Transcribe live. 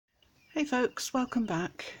Hey folks, welcome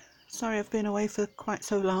back. Sorry I've been away for quite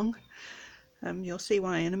so long. You'll see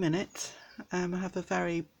why in a minute. I have a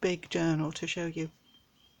very big journal to show you.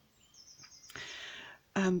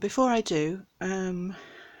 Before I do, I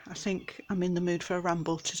think I'm in the mood for a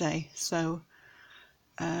ramble today. So,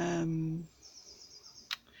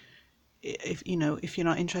 if you're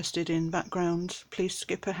not interested in background, please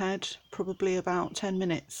skip ahead. Probably about 10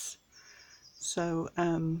 minutes. So,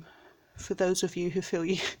 for those of you who feel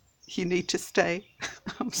you need to stay,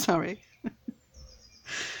 I'm sorry.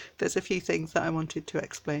 There's a few things that I wanted to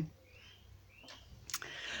explain.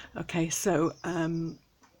 Okay, so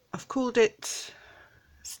I've called it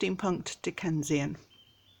Steampunked Dickensian.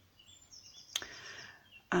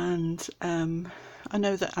 And I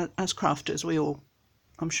know that as crafters we all,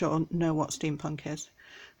 I'm sure, know what steampunk is.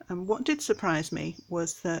 And what did surprise me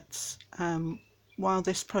was that while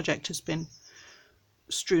this project has been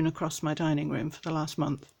strewn across my dining room for the last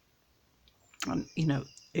month, and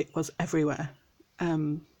it was everywhere.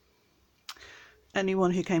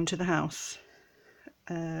 Anyone who came to the house,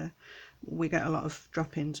 we get a lot of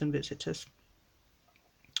drop-ins and visitors.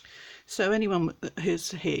 So anyone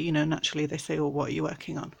who's here, naturally they say, "Oh, what are you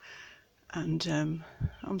working on?" And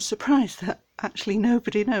I'm surprised that actually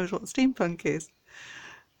nobody knows what steampunk is.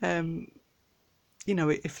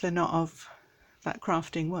 If they're not of that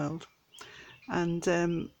crafting world.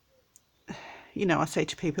 And I say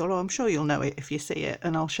to people, "Oh, I'm sure you'll know it if you see it,"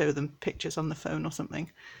 and I'll show them pictures on the phone or something,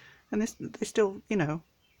 and they still,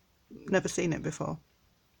 never seen it before.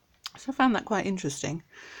 So I found that quite interesting.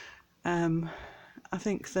 I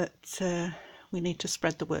think that we need to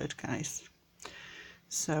spread the word, guys.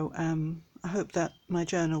 So I hope that my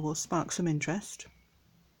journal will spark some interest.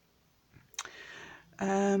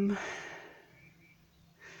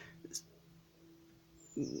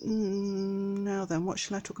 Now then, what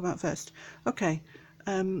shall I talk about first? Okay,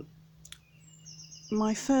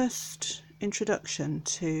 my first introduction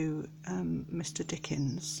to Mr.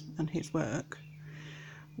 Dickens and his work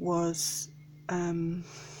was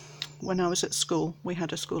when I was at school. We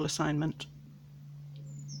had a school assignment,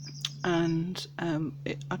 and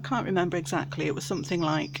I can't remember exactly. It was something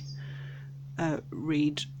like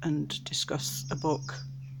read and discuss a book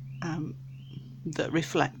that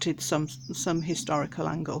reflected some historical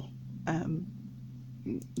angle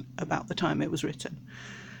about the time it was written.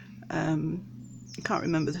 I can't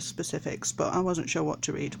remember the specifics, but I wasn't sure what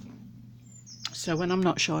to read. So when I'm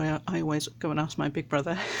not sure, I always go and ask my big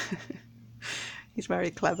brother. He's very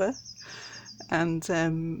clever. And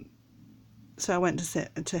so I went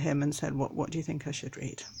to him and said, what do you think I should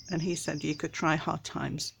read? And he said, you could try Hard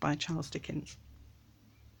Times by Charles Dickens.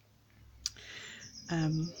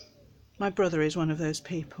 My brother is one of those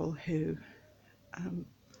people who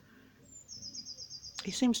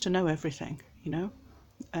he seems to know everything,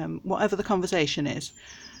 whatever the conversation is,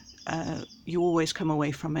 you always come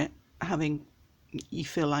away from it you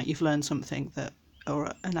feel like you've learned something,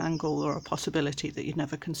 or an angle or a possibility that you'd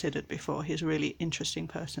never considered before. He's a really interesting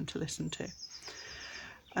person to listen to.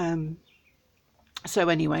 So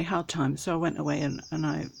anyway, Hard Times. So I went away and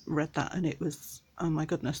I read that, and it was, oh my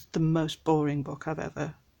goodness, the most boring book I've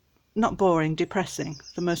ever, not boring, depressing,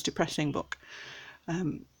 the most depressing book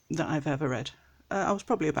that I've ever read. I was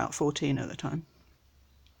probably about 14 at the time.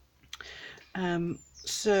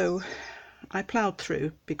 So I ploughed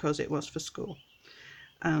through because it was for school.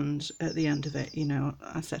 And at the end of it,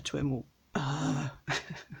 I said to him, well,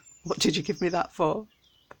 what did you give me that for?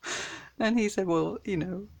 And he said, well,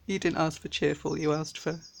 you didn't ask for cheerful, you asked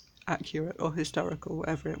for accurate or historical,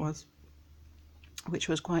 whatever it was, which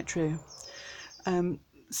was quite true.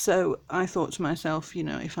 So I thought to myself,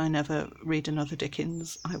 if I never read another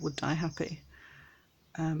Dickens, I would die happy.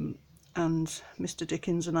 And Mr.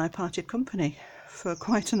 Dickens and I parted company for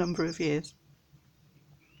quite a number of years.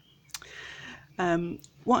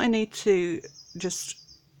 What I need to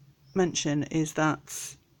just mention is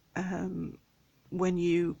that when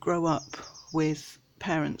you grow up with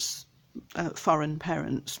parents, foreign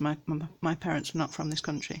parents, my parents are not from this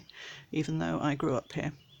country, even though I grew up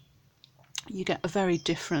here, you get a very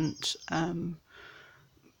different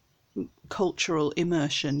cultural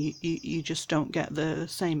immersion. You just don't get the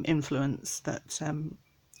same influence that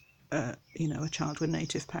a child with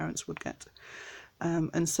native parents would get.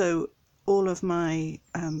 And so all of my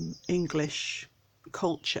English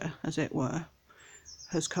culture, as it were,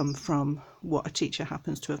 has come from what a teacher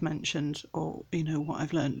happens to have mentioned, or what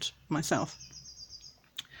I've learned myself.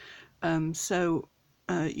 So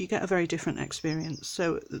you get a very different experience.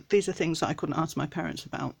 So these are things that I couldn't ask my parents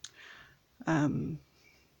about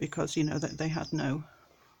because that they had no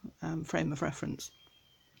frame of reference.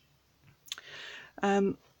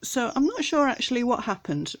 So I'm not sure actually what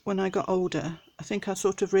happened when I got older. I think I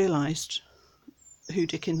sort of realised who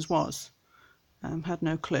Dickens was. Had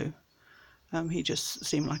no clue. He just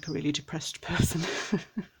seemed like a really depressed person.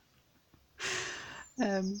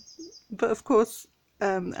 But of course,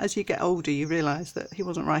 as you get older, you realise that he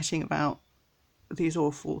wasn't writing about these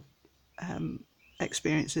awful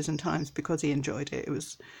experiences and times because he enjoyed it.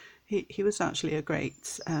 He was actually a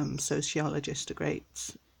great sociologist, a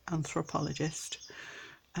great anthropologist,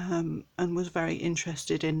 and was very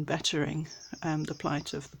interested in bettering the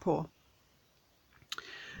plight of the poor.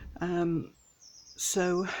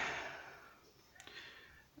 So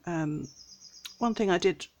one thing I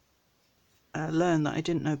did learn that I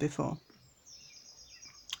didn't know before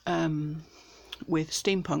with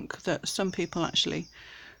steampunk, that some people actually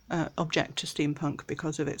object to steampunk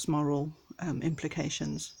because of its moral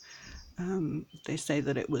implications. They say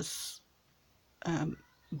that it was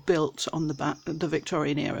built on the back, the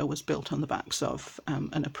Victorian era was built on the backs of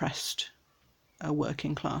an oppressed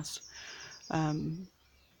working class,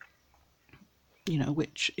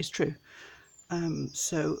 which is true.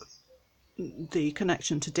 So the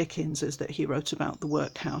connection to Dickens is that he wrote about the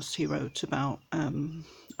workhouse. He wrote about,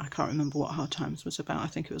 I can't remember what Hard Times was about. I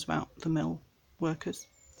think it was about the mill workers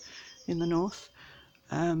in the north.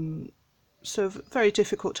 So very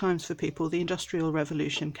difficult times for people. The Industrial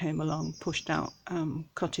Revolution came along, pushed out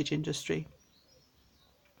cottage industry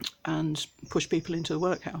and pushed people into the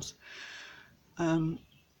workhouse.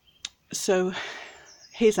 So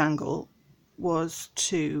his angle was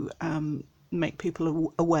to make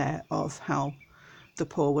people aware of how the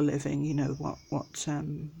poor were living, what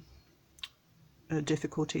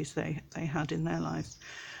difficulties they had in their lives.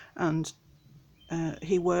 And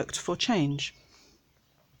he worked for change.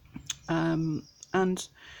 And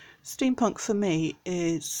steampunk for me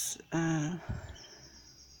is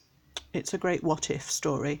it's a great what-if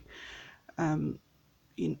story.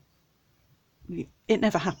 It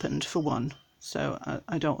never happened, for one, so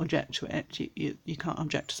I don't object to it. You can't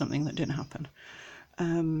object to something that didn't happen.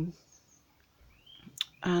 And,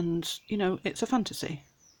 it's a fantasy.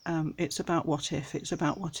 It's about what if. It's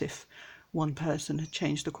about what if one person had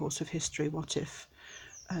changed the course of history. What if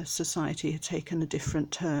society had taken a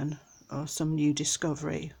different turn, or some new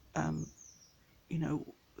discovery,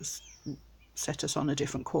 set us on a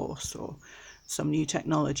different course, or some new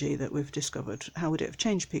technology that we've discovered. How would it have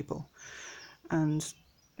changed people? And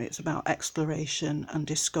it's about exploration and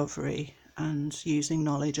discovery and using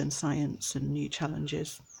knowledge and science and new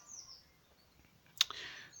challenges.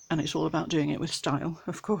 And it's all about doing it with style,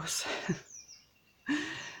 of course.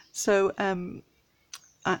 So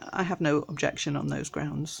I have no objection on those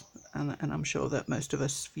grounds, and I'm sure that most of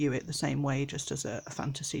us view it the same way, just as a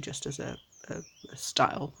fantasy, just as a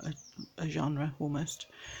style, a genre almost.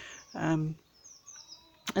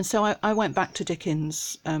 And so I went back to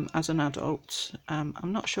Dickens as an adult. I'm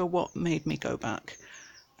not sure what made me go back,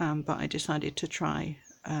 but I decided to try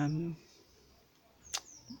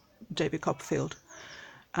David Copperfield,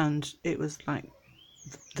 and it was like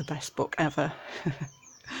the best book ever.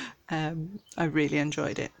 I really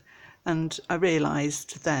enjoyed it, and I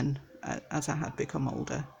realised then, as I had become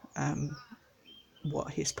older,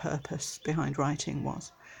 what his purpose behind writing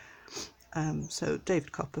was. So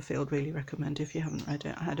David Copperfield, really recommend if you haven't read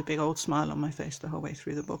it. I had a big old smile on my face the whole way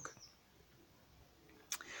through the book.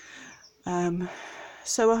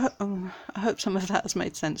 So I hope some of that has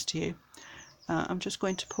made sense to you. I'm just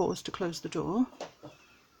going to pause to close the door.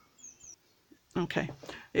 Okay,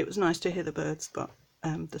 it was nice to hear the birds, but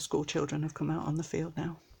the school children have come out on the field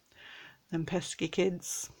now. Them pesky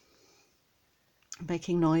kids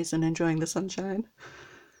making noise and enjoying the sunshine.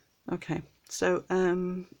 Okay, so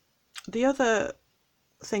the other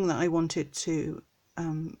thing that I wanted to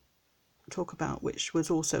talk about, which was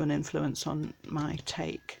also an influence on my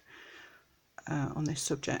take on this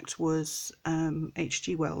subject, was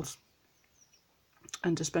H.G. Wells,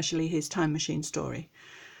 and especially his time machine story.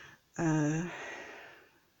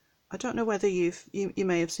 I don't know whether you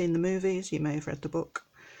may have seen the movies, you may have read the book.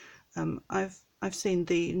 I've seen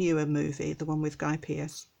the newer movie, the one with Guy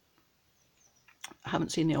Pearce. I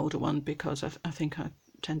haven't seen the older one because I think I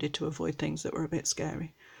tended to avoid things that were a bit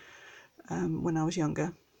scary when I was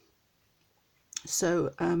younger.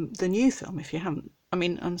 So the new film, if you haven't,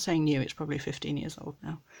 I'm saying new, it's probably 15 years old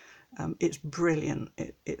now. It's brilliant.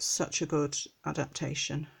 It's such a good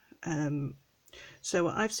adaptation. So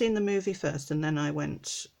I've seen the movie first, and then I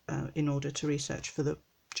went, in order to research for the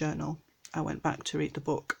journal, I went back to read the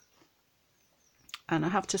book. And I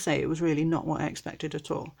have to say, it was really not what I expected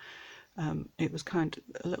at all. It was kind of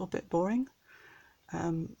a little bit boring.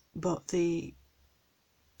 But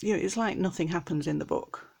it's like nothing happens in the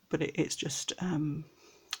book. but it's just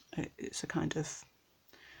it's a kind of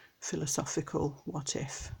philosophical what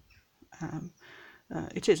if.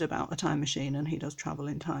 It is about a time machine, and he does travel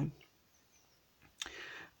in time.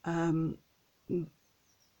 What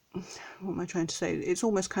am I trying to say? It's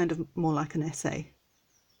almost kind of more like an essay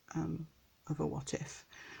of a what if.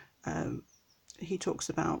 He talks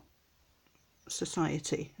about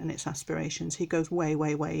society and its aspirations. He goes way,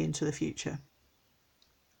 way, way into the future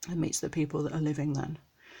and meets the people that are living then.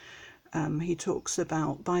 He talks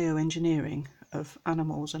about bioengineering of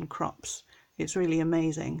animals and crops. It's really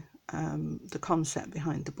amazing, the concept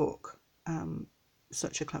behind the book.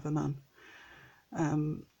 Such a clever man.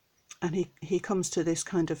 And he comes to this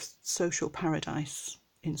kind of social paradise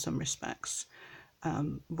in some respects.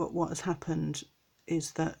 But what has happened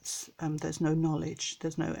is that there's no knowledge,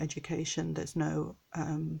 there's no education, there's no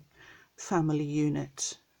family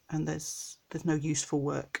unit, and there's no useful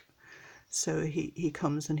work. So he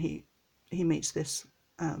comes and he meets this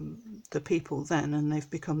the people then, and they've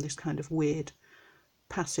become this kind of weird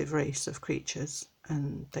passive race of creatures,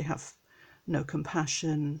 and they have no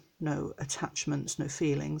compassion, no attachments, no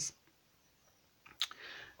feelings.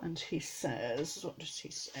 And he says, what does he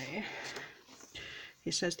say? He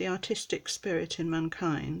says the artistic spirit in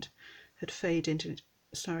mankind had faded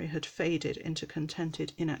into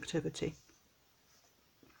contented inactivity.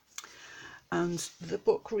 And the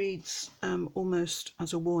book reads almost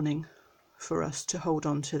as a warning for us to hold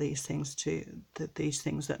on to these things, these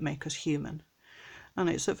things that make us human. And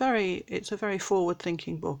it's a very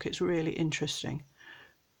forward-thinking book. It's really interesting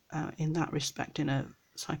in that respect, in a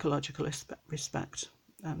psychological respect.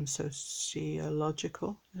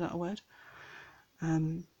 Sociological, is that a word?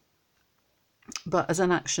 But as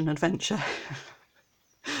an action adventure,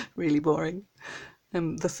 really boring.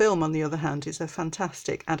 The film, on the other hand, is a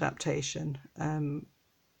fantastic adaptation.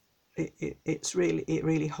 It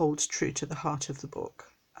really holds true to the heart of the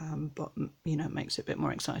book, but makes it a bit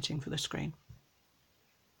more exciting for the screen.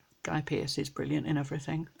 Guy Pearce is brilliant in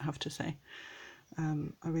everything, I have to say.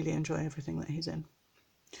 I really enjoy everything that he's in.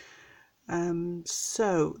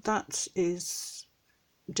 So that is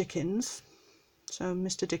Dickens. So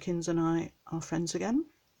Mr. Dickens and I are friends again,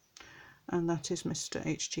 and that is Mr.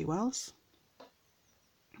 H.G. Wells,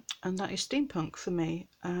 and that is steampunk for me.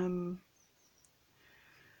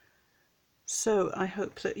 So I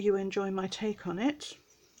hope that you enjoy my take on it.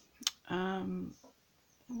 Am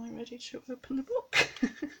I ready to open the book?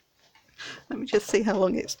 Let me just see how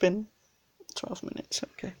long it's been. 12 minutes,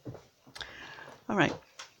 okay. All right.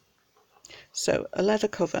 So a leather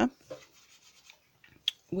cover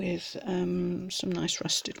with some nice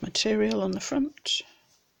rusted material on the front.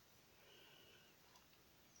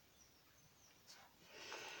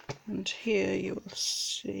 And here you will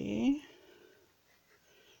see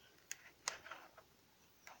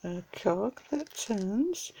a cog that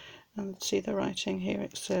turns, and see the writing here.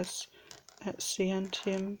 It says Et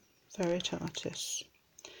Scientiam Veritatis.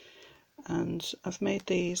 And I've made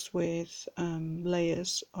these with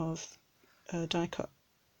layers of die-cut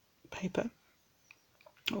paper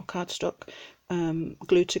or cardstock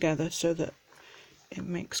glued together so that it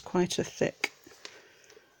makes quite a thick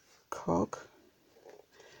cog.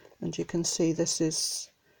 And you can see this is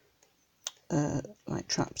like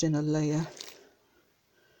trapped in a layer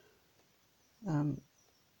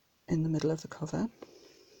in the middle of the cover.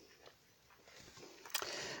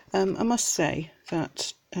 I must say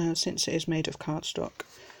that since it is made of cardstock,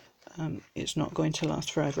 it's not going to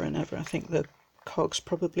last forever and ever. I think the cogs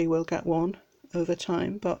probably will get worn over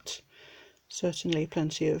time, but certainly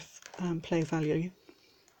plenty of play value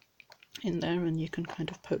in there, and you can kind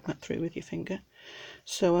of poke that through with your finger.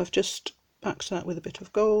 So I've just backed that with a bit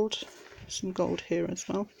of gold, some gold here as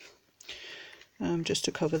well, just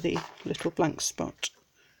to cover the little blank spot,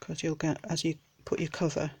 because you'll get, as you put your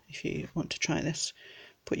cover, if you want to try this,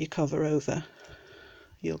 put your cover over,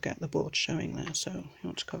 you'll get the board showing there, so you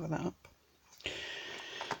want to cover that up.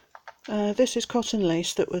 This is cotton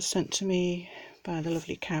lace that was sent to me by the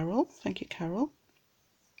lovely Carol. Thank you, Carol.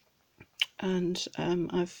 And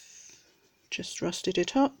I've just rusted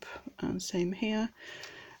it up, and same here.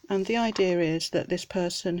 And the idea is that this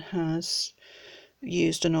person has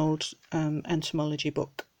used an old entomology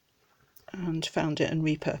book and found it and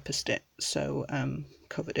repurposed it, so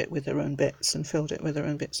covered it with their own bits and filled it with their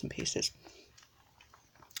own bits and pieces.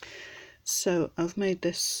 So I've made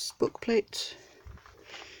this book plate.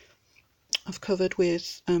 I've covered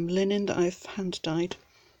with linen that I've hand dyed.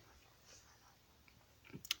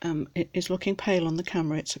 It is looking pale on the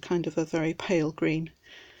camera. It's a kind of a very pale green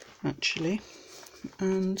actually,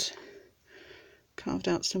 and carved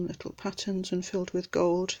out some little patterns and filled with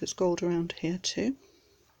gold. There's gold around here too.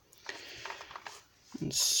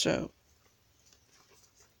 And so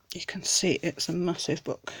you can see it's a massive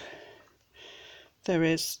book. There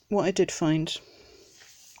is, what I did find,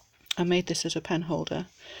 I made this as a pen holder.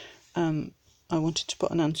 I wanted to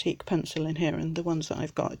put an antique pencil in here, and the ones that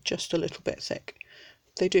I've got are just a little bit thick.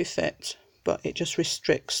 They do fit, but it just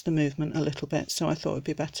restricts the movement a little bit, so I thought it would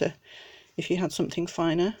be better if you had something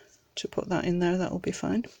finer to put that in there. That will be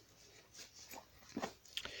fine.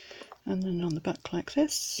 And then on the back like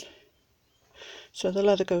this. So the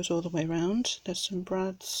leather goes all the way around. There's some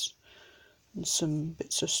brads and some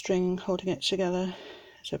bits of string holding it together.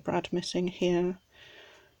 There's a brad missing here.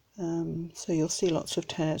 So you'll see lots of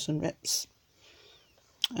tears and rips.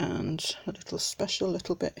 And a little special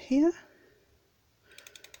little bit here.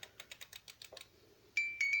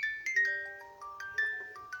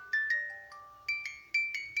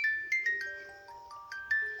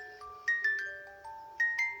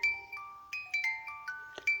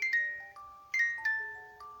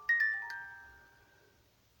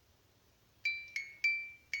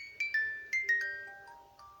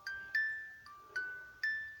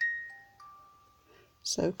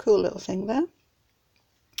 So cool little thing there.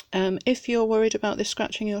 If you're worried about this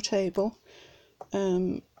scratching your table,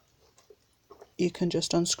 you can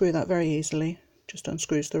just unscrew that very easily. Just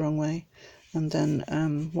unscrews the wrong way, and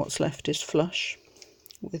then what's left is flush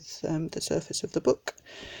with the surface of the book.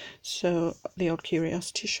 So the old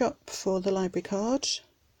curiosity shop for the library card,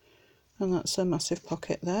 and that's a massive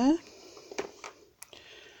pocket there.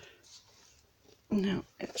 Now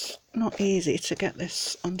it's not easy to get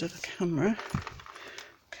this under the camera.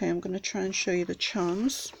 Okay, I'm going to try and show you the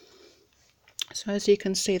charms. So as you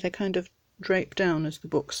can see, they kind of drape down as the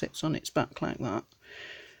book sits on its back like that,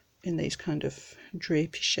 in these kind of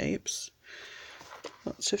drapey shapes.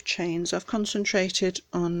 Lots of chains. I've concentrated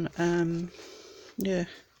on, yeah,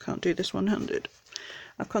 can't do this one-handed.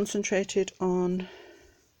 I've concentrated on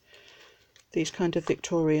these kind of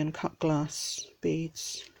Victorian cut glass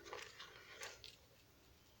beads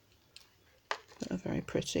that are very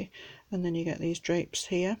pretty. And then you get these drapes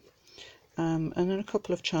here. And then a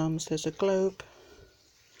couple of charms. There's a globe,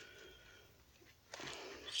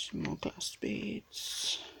 some more glass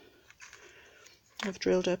beads. I've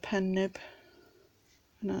drilled a pen nib,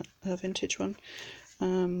 a vintage one.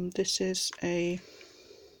 This is a,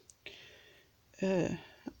 I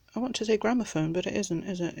want to say gramophone, but it isn't,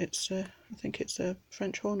 is it? It's, I think it's a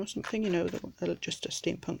French horn or something, you know, just a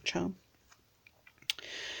steampunk charm.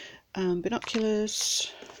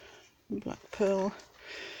 Binoculars, black pearl,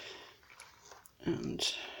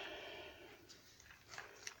 and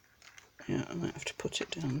yeah, I might have to put it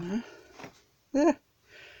down there. Yeah.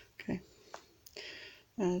 Okay.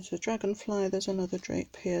 There's a dragonfly, there's another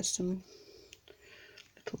drape here, some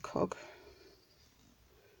little cog.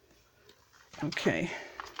 Okay.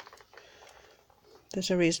 There's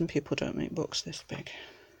a reason people don't make books this big.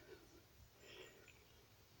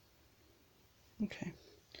 Okay.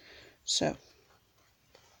 So,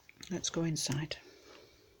 let's go inside.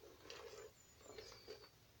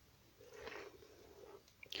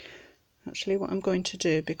 Actually, what I'm going to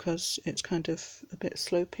do, because it's kind of a bit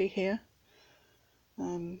slopey here,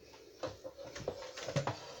 don't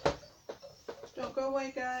go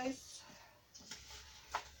away, guys.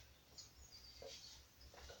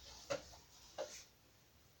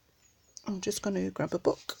 I'm just going to grab a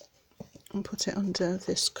book and put it under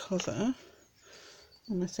this cover,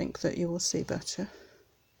 and I think that you will see better.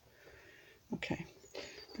 Okay.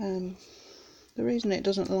 The reason it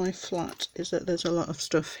doesn't lie flat is that there's a lot of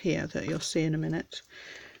stuff here that you'll see in a minute.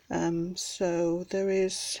 So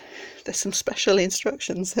there's some special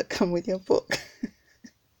instructions that come with your book.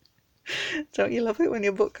 Don't you love it when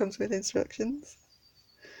your book comes with instructions?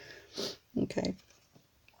 Okay,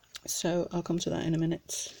 so I'll come to that in a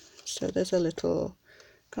minute. So there's a little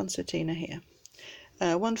concertina here.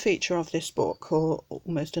 One feature of this book, or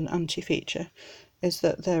almost an anti-feature, is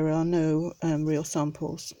that there are no real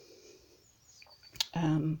samples.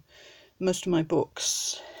 Most of my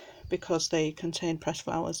books, because they contain pressed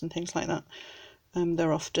flowers and things like that,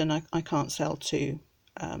 they're often, I can't sell to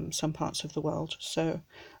some parts of the world, so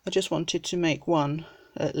I just wanted to make one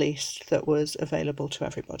at least that was available to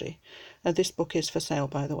everybody. This book is for sale,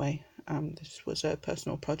 by the way. This was a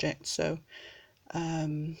personal project, so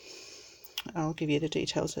I'll give you the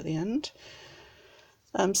details at the end.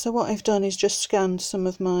 So what I've done is just scanned some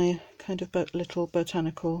of my kind of little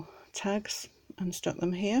botanical tags and stuck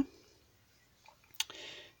them here.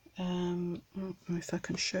 I don't know if I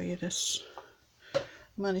can show you this. I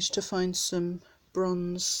managed to find some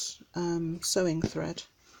bronze sewing thread,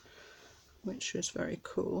 which is very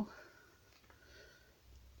cool.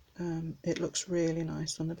 It looks really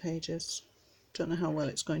nice on the pages. Don't know how well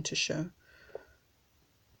it's going to show.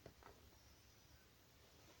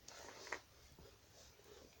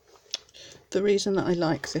 The reason that I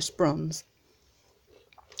like this bronze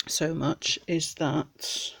so much is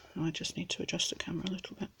that I just need to adjust the camera a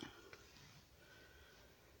little bit.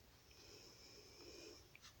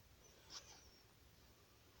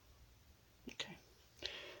 Okay.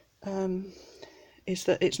 Is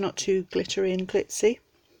that it's not too glittery and glitzy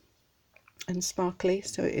and sparkly,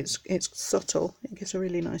 so it's subtle. It gives a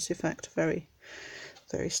really nice effect, very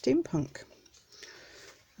steampunk.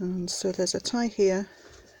 And so there's a tie here,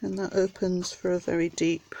 and that opens for a very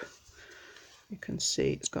deep, you can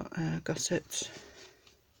see it's got a gusset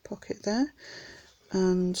pocket there,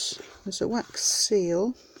 and there's a wax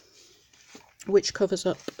seal which covers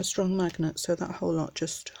up a strong magnet, so that whole lot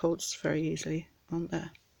just holds very easily on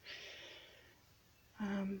there.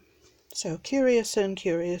 So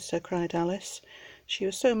curiouser, cried Alice. She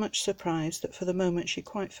was so much surprised that for the moment she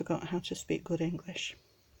quite forgot how to speak good English.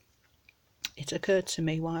 It occurred to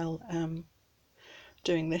me while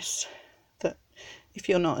doing this that if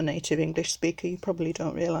you're not a native English speaker, you probably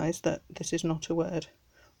don't realise that this is not a word,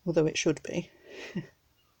 although it should be.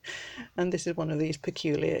 And this is one of these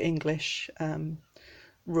peculiar English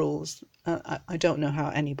rules. I don't know how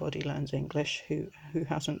anybody learns English who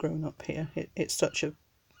hasn't grown up here. It's such a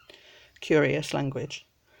curious language.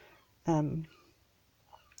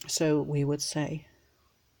 So we would say,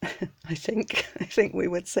 I think we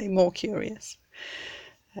would say more curious.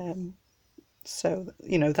 So,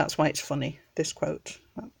 you know, that's why it's funny, this quote.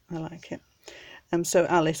 I like it. So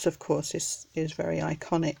Alice, of course, is very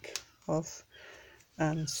iconic of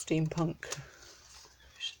steampunk.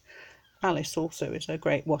 Alice also is a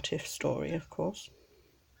great what-if story, of course.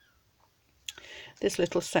 This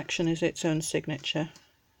little section is its own signature.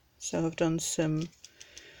 So I've done some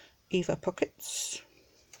Eva pockets.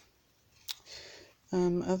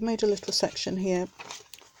 I've made a little section here.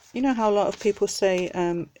 You know how a lot of people say,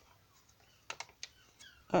 I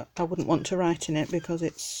wouldn't want to write in it because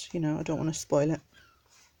it's, you know, I don't want to spoil it.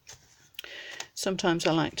 Sometimes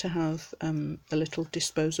I like to have a little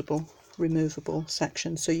disposable, removable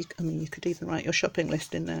section. So you could even write your shopping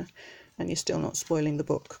list in there and you're still not spoiling the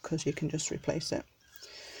book because you can just replace it.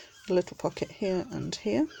 A little pocket here and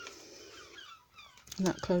here. And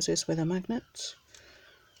that closes with a magnet.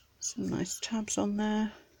 Some nice tabs on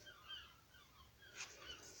there.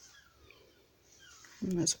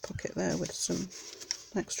 And there's a pocket there with some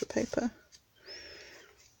extra paper.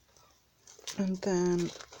 And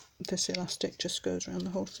then this elastic just goes around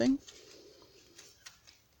the whole thing.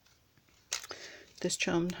 This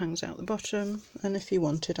charm hangs out the bottom, and if you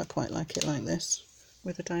wanted, I quite like it like this,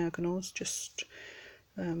 with the diagonals, just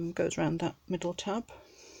goes around that middle tab.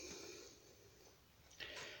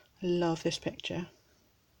 I love this picture.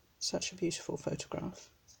 Such a beautiful photograph.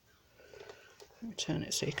 Let me turn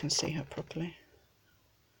it so you can see her properly.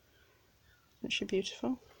 Isn't she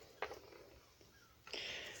beautiful?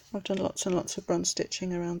 I've done lots and lots of bronze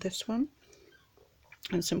stitching around this one,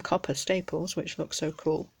 and some copper staples, which look so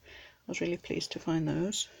cool. I was really pleased to find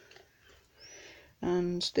those.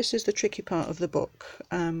 And this is the tricky part of the book.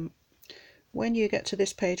 When you get to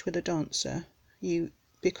this page with a dancer,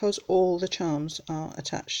 because all the charms are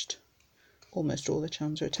attached, almost all the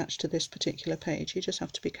charms are attached to this particular page, you just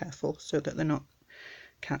have to be careful so that they're not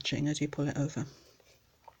catching as you pull it over.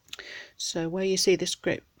 So where you see this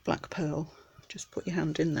great black pearl, just put your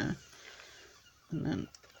hand in there, and then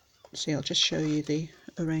see, I'll just show you the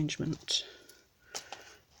arrangement.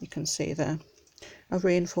 You can see there I've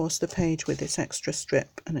reinforced the page with this extra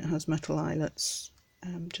strip, and it has metal eyelets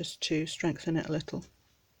just to strengthen it a little.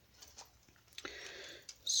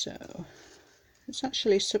 So it's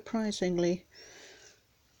actually surprisingly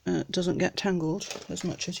doesn't get tangled as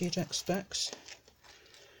much as you'd expect.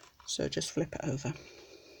 So just flip it over.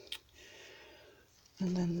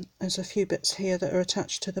 And then there's a few bits here that are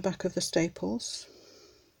attached to the back of the staples.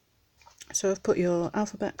 So I've put your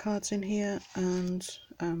alphabet cards in here, and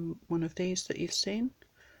one of these that you've seen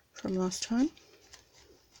from last time.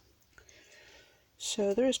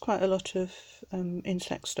 So there is quite a lot of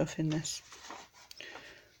insect stuff in this,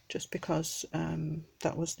 just because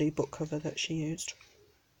that was the book cover that she used.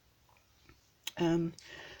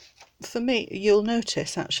 For me, you'll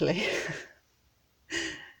notice actually,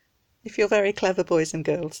 if you're very clever boys and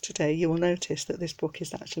girls today, you will notice that this book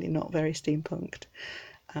is actually not very steampunked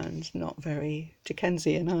and not very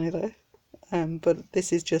Dickensian either. But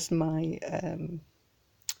this is just my...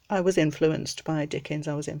 I was influenced by Dickens,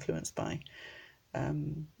 I was influenced by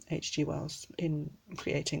H.G. Wells in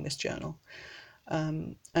creating this journal.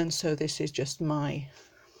 And so this is just my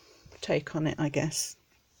take on it, I guess.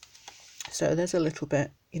 So there's a little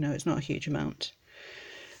bit, you know, it's not a huge amount.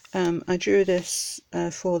 I drew this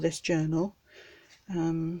for this journal.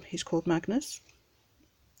 He's called Magnus,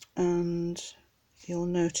 and you'll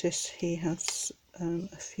notice he has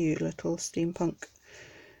a few little steampunk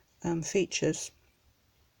features.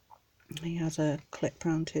 He has a clip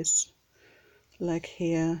round his leg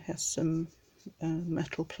here, has some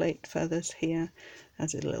metal plate feathers here,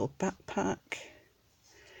 has a little backpack,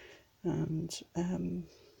 and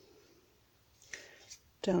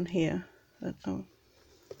down here, oh,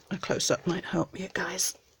 a close-up might help you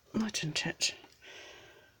guys, mightn't it?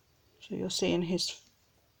 So you're seeing his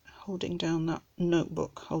holding down that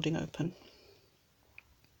notebook, holding open.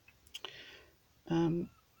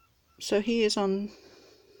 So he's on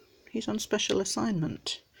special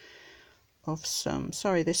assignment of some.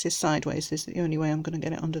 Sorry, this is sideways. This is the only way I'm going to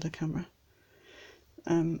get it under the camera.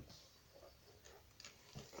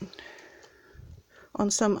 On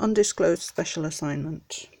some undisclosed special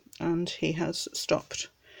assignment, and he has stopped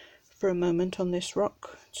for a moment on this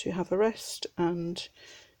rock to have a rest and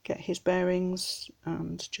get his bearings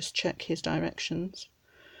and just check his directions.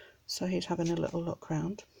 So he's having a little look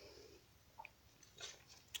round.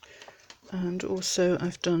 And also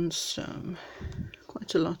I've done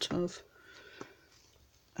quite a lot of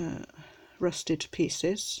rusted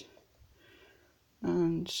pieces,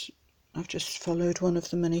 and I've just followed one of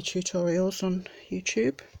the many tutorials on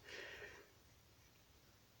YouTube.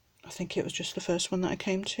 I think it was just the first one that I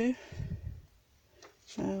came to.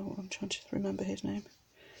 I'm trying to remember his name.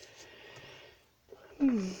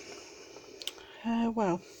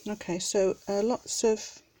 Well, okay, so lots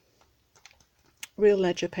of real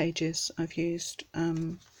ledger pages. I've used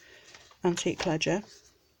antique ledger,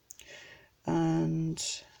 and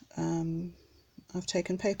I've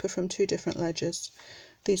taken paper from 2 different ledgers.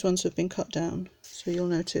 These ones have been cut down, so you'll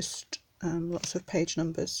notice lots of page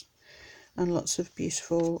numbers and lots of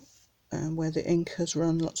beautiful where the ink has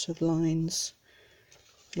run, lots of lines.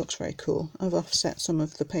 Looks very cool. I've offset some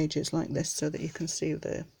of the pages like this so that you can see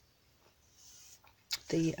the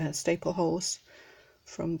staple holes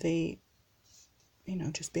from the, you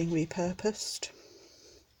know, just being repurposed.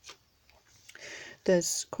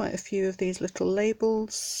 There's quite a few of these little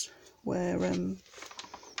labels where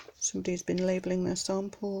somebody's been labelling their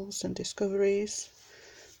samples and discoveries.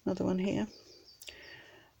 Another one here.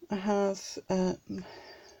 I have a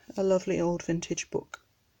lovely old vintage book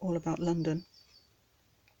all about London,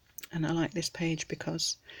 and I like this page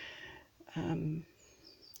because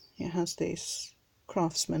it has this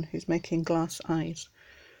craftsman who's making glass eyes.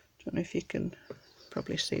 Don't know if you can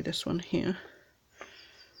probably see this one here.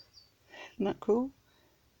 Isn't that cool?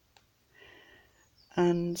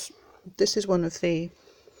 And this is one of the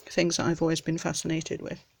things that I've always been fascinated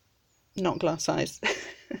with. Not glass eyes,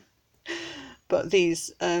 but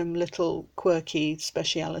these little quirky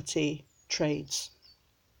speciality trades,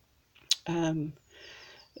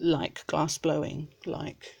 like glass blowing,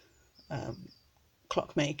 like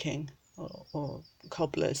clock making, or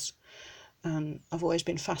cobblers. And I've always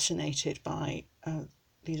been fascinated by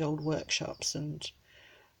these old workshops, and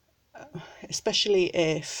especially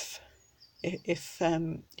if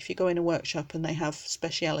you go in a workshop and they have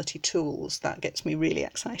speciality tools, that gets me really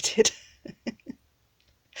excited.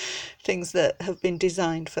 Things that have been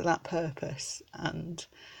designed for that purpose, and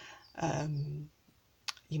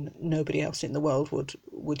you know, nobody else in the world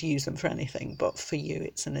would use them for anything, but for you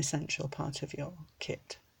it's an essential part of your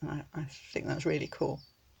kit. And I think that's really cool.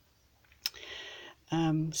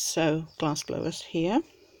 So glass blowers here.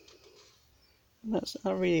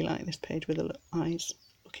 I really like this page with the little eyes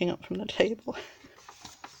looking up from the table.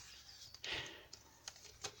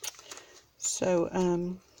 So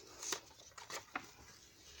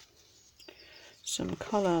some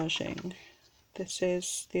collaging. This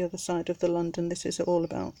is the other side of the London. This is all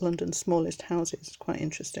about London's smallest houses. It's quite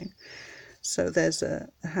interesting. So there's a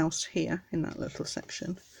house here in that little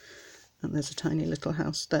section, and there's a tiny little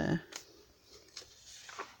house there.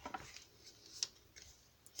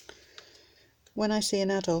 When I see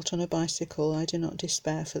an adult on a bicycle, I do not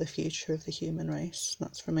despair for the future of the human race.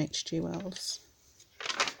 That's from H.G. Wells.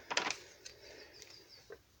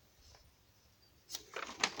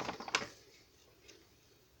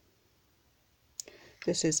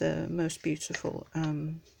 This is a most beautiful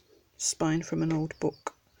spine from an old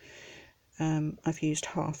book. I've used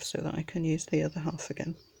half so that I can use the other half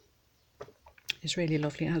again. It's really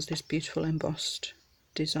lovely. It has this beautiful embossed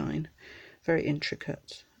design, very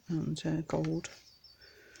intricate, and gold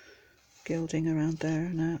gilding around there,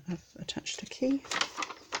 and I've attached a key.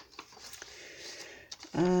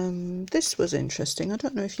 This was interesting. I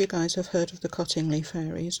don't know if you guys have heard of the Cottingley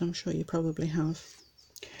fairies. I'm sure you probably have.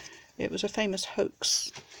 It was a famous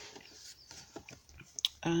hoax,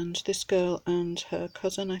 and this girl and her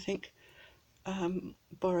cousin, I think,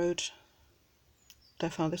 borrowed their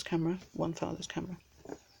father's camera, one father's camera,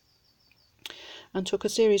 and took a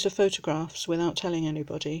series of photographs without telling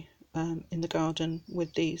anybody in the garden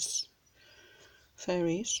with these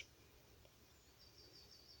fairies.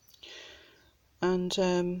 And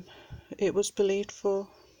it was believed for,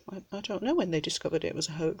 I don't know when they discovered it was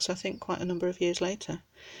a hoax, I think quite a number of years later.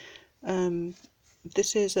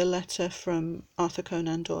 This is a letter from Arthur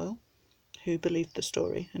Conan Doyle, who believed the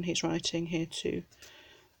story, and he's writing here to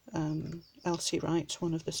Elsie Wright,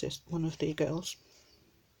 one of the girls.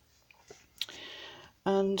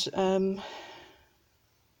 And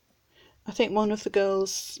I think one of the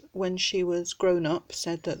girls, when she was grown up,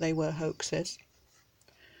 said that they were hoaxes,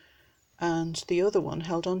 and the other one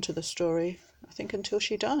held on to the story, I think, until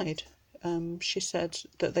she died. She said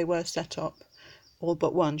that they were set up, all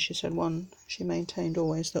but one. She said one, she maintained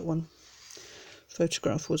always that one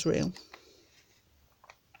photograph was real.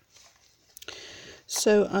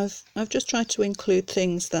 So I've just tried to include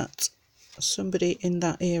things that somebody in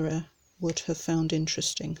that era would have found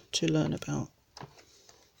interesting to learn about.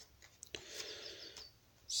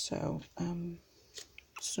 So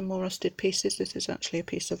some more rusted pieces. This is actually a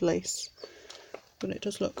piece of lace, but it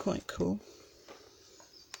does look quite cool.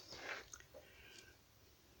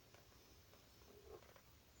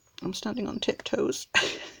 I'm standing on tiptoes.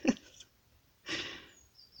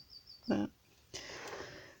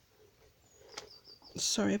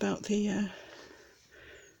 Sorry about the...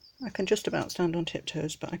 I can just about stand on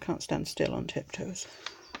tiptoes, but I can't stand still on tiptoes.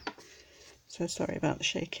 So sorry about the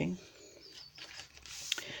shaking.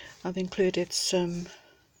 I've included some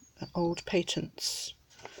old patents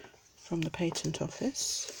from the patent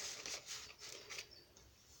office.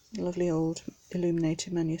 Lovely old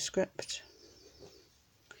illuminated manuscript.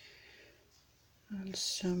 And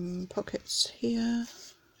some pockets here,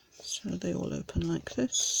 so they all open like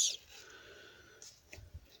this.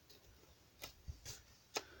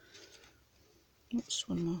 Oops,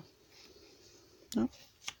 one more. No.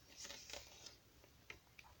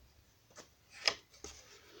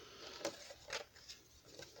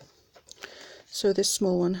 So this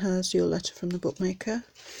small one has your letter from the bookmaker,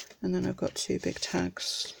 and then I've got two big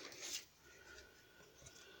tags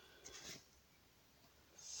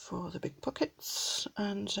for the big pockets.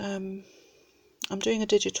 And I'm doing a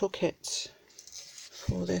digital kit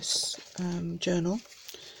for this journal,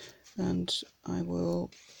 and I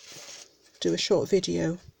will do a short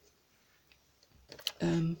video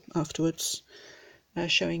afterwards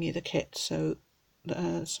showing you the kit. So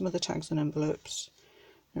some of the tags and envelopes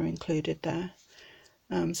are included there.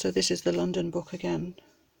 So this is the London book again.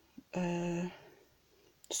 So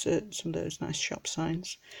some of those nice shop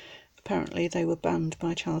signs. Apparently they were banned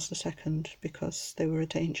by Charles II because they were a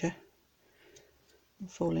danger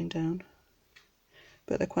of falling down.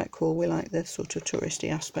 But they're quite cool. We like the sort of touristy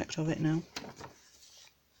aspect of it now.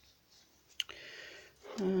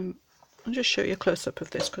 I'll just show you a close-up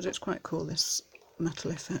of this because it's quite cool, this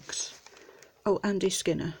metal effect. Oh, Andy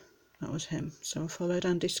Skinner, that was him. So I followed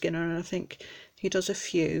Andy Skinner, and I think he does a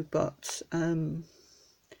few, but I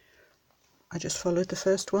just followed the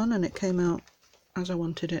first one and it came out as I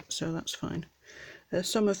wanted it, so that's fine.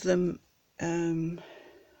 Some of them,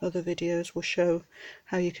 other videos will show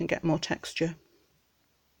how you can get more texture,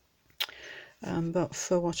 but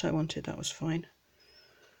for what I wanted, that was fine.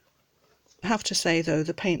 I have to say though,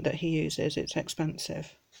 the paint that he uses, it's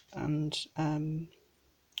expensive, and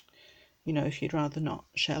you know, if you'd rather not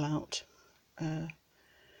shell out,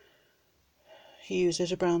 he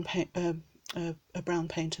uses a brown paint, a brown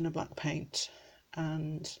paint and a black paint,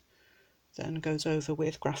 and then goes over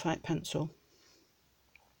with graphite pencil.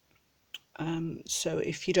 So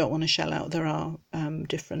if you don't want to shell out, there are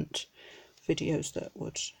different videos that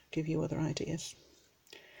would give you other ideas.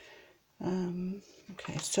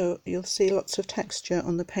 Okay, so you'll see lots of texture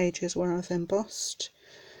on the pages where I've embossed,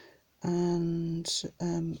 and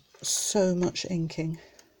so much inking,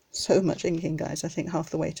 guys. I think half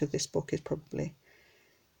the weight of this book is probably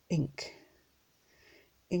ink.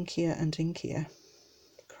 Inkier and inkier,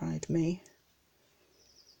 cried me.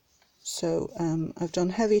 So I've done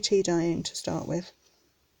heavy tea dyeing to start with.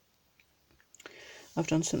 I've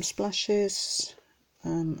done some splashes,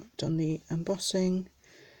 done the embossing,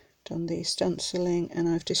 done the stenciling, and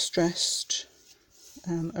I've distressed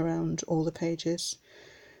around all the pages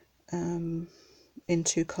in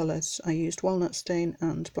two colours. I used walnut stain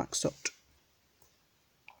and black soot,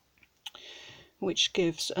 which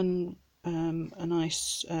gives a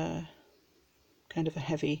nice kind of a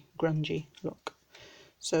heavy, grungy look.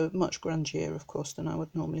 so much grungier, of course, than I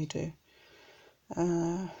would normally do.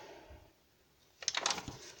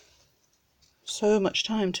 So much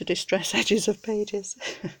time to distress edges of pages.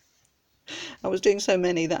 I was doing so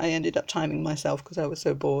many that I ended up timing myself because I was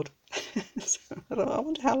so bored. So I thought, I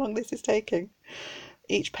wonder how long this is taking.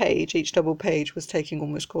 Each page, each double page, was taking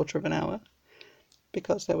almost a quarter of an hour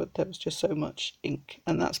because there was just so much ink,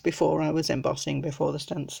 and that's before I was embossing, before the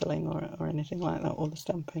stenciling or anything like that, or the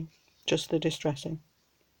stamping, just the distressing.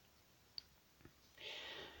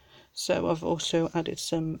 So I've also added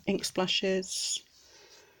some ink splashes.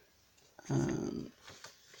 I'll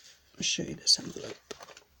show you this envelope.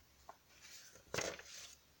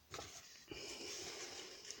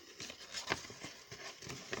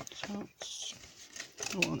 So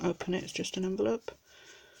I won't open it, it's just an envelope.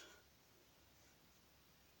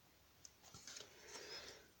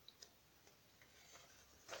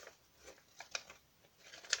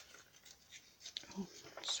 Oh,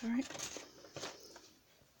 sorry.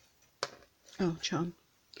 Oh, charm.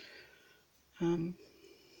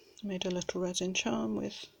 Made a little resin charm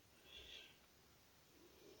with,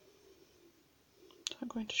 I'm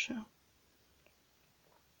going to show.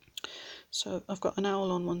 So I've got an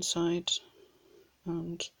owl on one side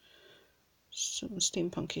and some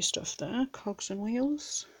steampunky stuff there, cogs and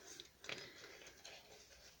wheels.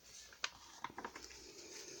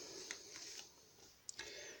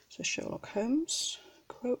 So Sherlock Holmes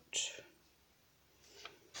quote.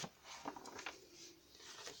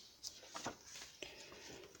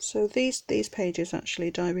 So these pages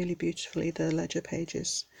actually die really beautifully, the ledger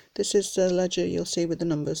pages. This is the ledger you'll see with the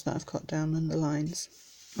numbers that I've cut down and the lines.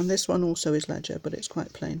 And this one also is ledger, but it's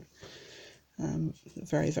quite plain.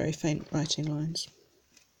 Very, very faint writing lines.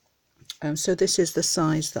 So this is the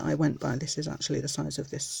size that I went by. This is actually the size of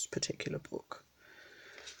this particular book.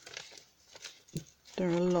 There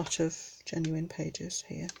are a lot of genuine pages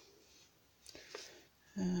here.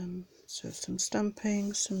 So some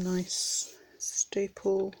stamping, some nice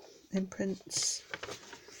staple imprints.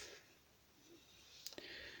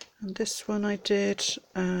 And this one I did,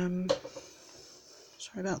 sorry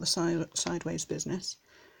about the sideways business.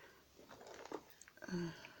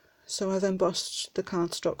 So I've embossed the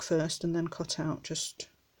cardstock first and then cut out, just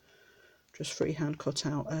freehand cut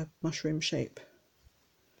out a mushroom shape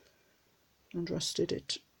and rusted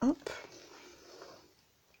it up.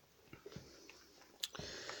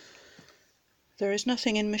 There is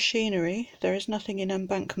nothing in machinery, there is nothing in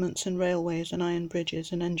embankments and railways and iron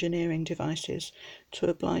bridges and engineering devices to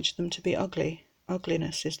oblige them to be ugly.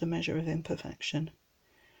 Ugliness is the measure of imperfection.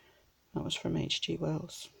 That was from H.G.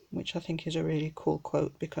 Wells, which I think is a really cool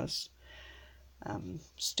quote because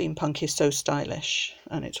steampunk is so stylish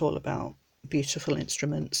and it's all about beautiful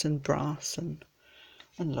instruments and brass and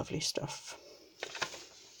lovely stuff.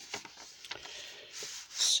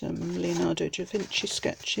 Some Leonardo da Vinci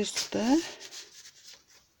sketches there.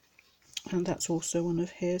 And that's also one of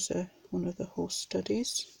his, one of the horse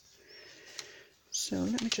studies. So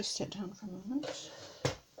let me just sit down for a moment.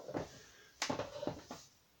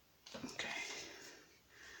 Okay.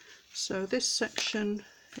 So this section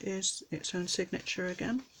is its own signature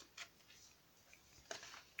again.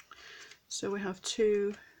 So we have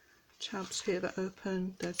two tabs here that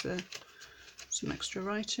open. There's some extra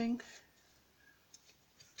writing.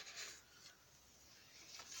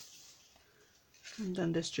 And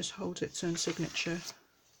then this just holds its own signature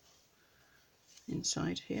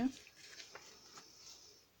inside here.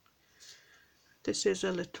 This is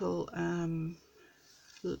a little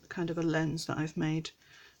kind of a lens that I've made.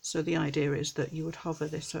 So the idea is that you would hover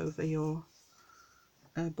this over your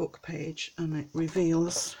book page and it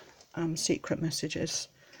reveals secret messages.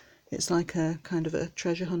 It's like a kind of a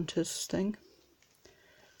treasure hunter's thing.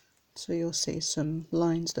 So you'll see some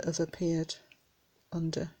lines that have appeared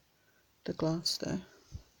under the glass there.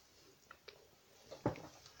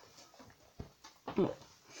 Okay.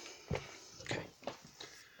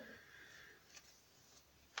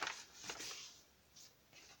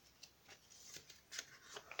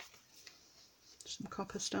 Some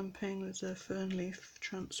copper stamping, there's a fern leaf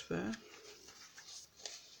transfer.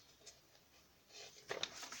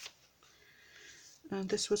 And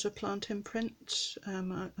this was a plant imprint.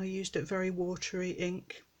 I used it very watery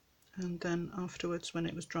ink, and then afterwards when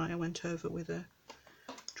it was dry I went over with a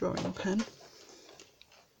drawing pen.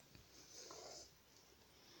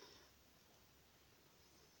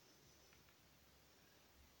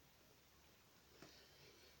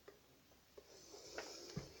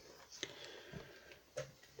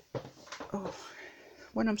 Oh,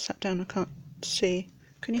 when I'm sat down I can't see.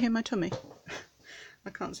 Can you hear my tummy? I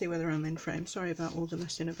can't see whether I'm in frame. Sorry about all the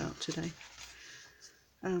messing about today.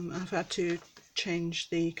 I've had to change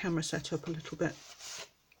the camera setup a little bit,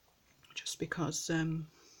 just because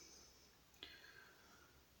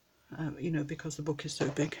you know, because the book is so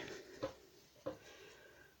big.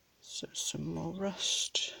 So some more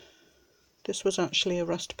rust. This was actually a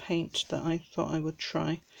rust paint that I thought I would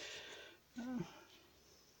try.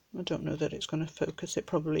 I don't know that it's going to focus, it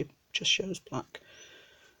probably just shows black.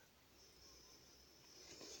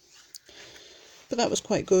 But that was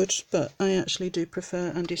quite good, but I actually do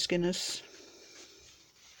prefer Andy Skinner's,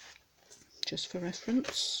 just for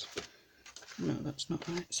reference. No, that's not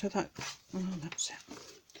right. So that, oh, that's it.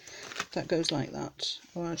 That goes like that.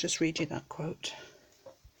 Or I'll just read you that quote.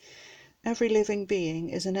 Every living being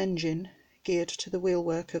is an engine geared to the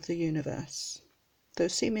wheelwork of the universe. Though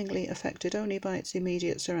seemingly affected only by its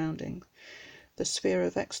immediate surroundings, the sphere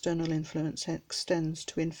of external influence extends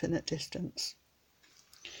to infinite distance.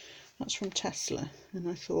 That's from Tesla, and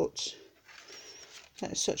I thought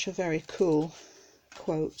that is such a very cool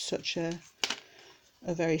quote, such a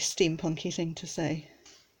very steampunky thing to say,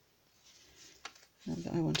 and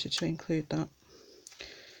I wanted to include that.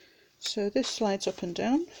 So this slides up and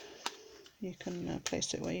down. You can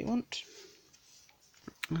place it where you want,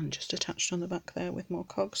 and just attached on the back there with more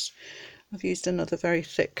cogs. I've used another very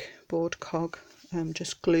thick board cog,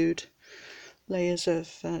 just glued layers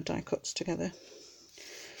of die cuts together.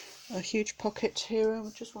 A huge pocket here. I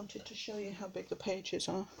just wanted to show you how big the pages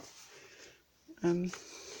are.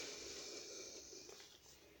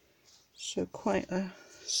 So quite a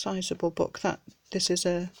sizable book. This is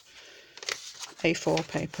a A4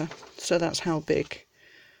 paper, so that's how big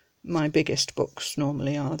my biggest books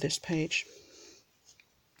normally are, this page.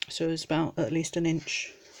 So it's about at least an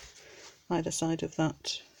inch either side of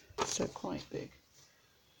that, so quite big.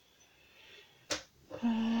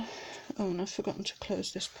 Oh, and I've forgotten to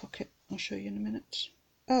close this pocket. I'll show you in a minute.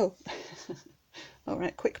 Oh,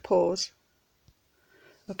 alright, quick pause.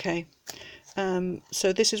 Okay,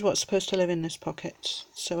 so this is what's supposed to live in this pocket.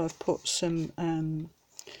 So I've put some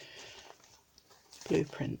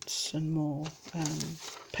blueprints and more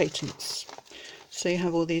patents. So you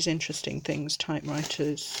have all these interesting things,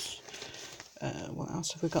 typewriters, what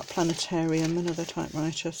else have we got? Planetarium, another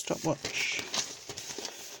typewriter, stopwatch.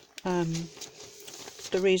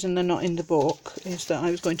 The reason they're not in the book is that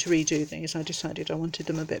I was going to redo these. I decided I wanted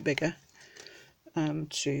them a bit bigger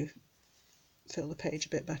to fill the page a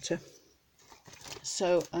bit better.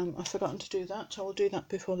 So I've forgotten to do that. I will do that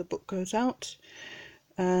before the book goes out.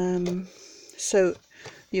 So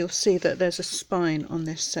you'll see that there's a spine on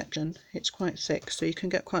this section. It's quite thick, so you can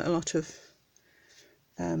get quite a lot of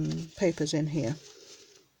papers in here,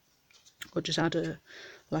 or just add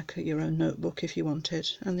your own notebook if you wanted.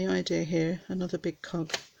 And the idea here, another big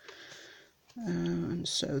cog, and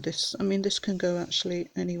so this, I mean, this can go actually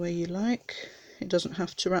any way you like. It doesn't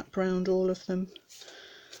have to wrap around all of them,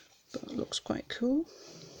 but it looks quite cool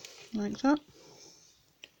like that.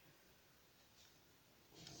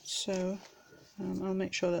 So I'll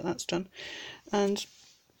make sure that that's done. And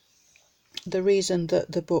the reason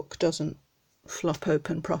that the book doesn't flop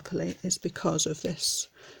open properly is because of this.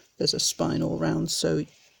 There's a spine all round, so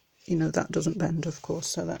you know that doesn't bend, of course,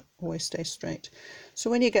 so that always stays straight. So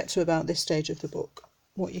when you get to about this stage of the book,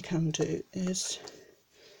 what you can do is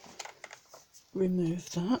remove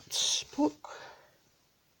that book.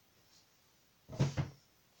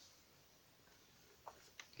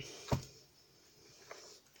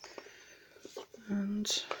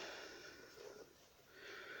 And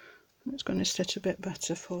it's going to sit a bit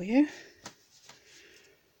better for you.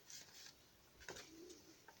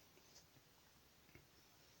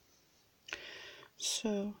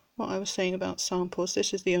 So what I was saying about samples,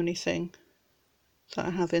 this is the only thing that I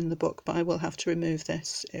have in the book, but I will have to remove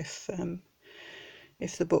this if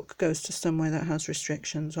the book goes to somewhere that has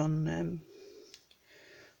restrictions on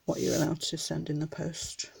what you're allowed to send in the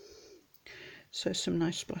post. So some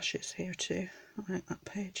nice splashes here too. I like that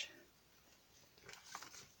page.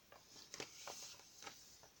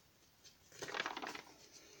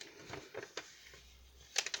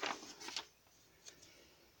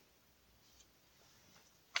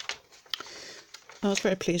 I was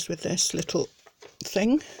very pleased with this little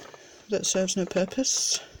thing that serves no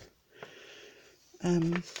purpose.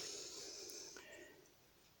 I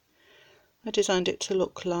designed it to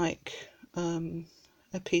look like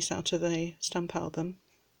a piece out of a stamp album,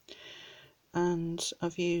 and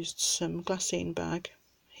I've used some glassine bag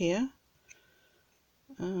here,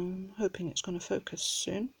 hoping it's going to focus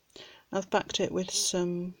soon. I've backed it with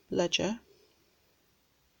some ledger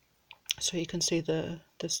so you can see there's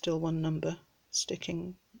still one number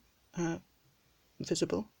sticking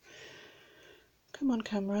visible. Come on,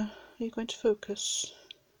 camera, are you going to focus?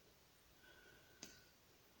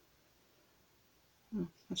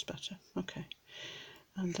 That's better. Okay.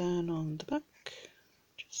 And then on the back,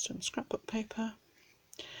 just some scrapbook paper.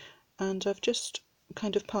 And I've just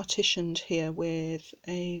kind of partitioned here with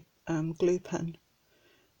a glue pen,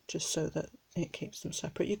 just so that it keeps them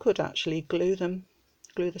separate. You could actually glue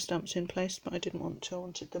the stamps in place, but I didn't want to. I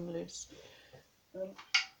wanted them loose.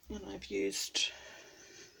 And I've used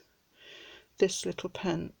this little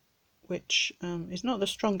pen, which is not the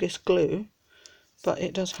strongest glue, but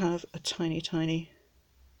it does have a tiny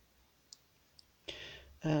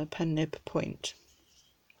pen nib point.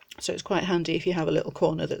 So it's quite handy if you have a little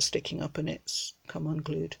corner that's sticking up and it's come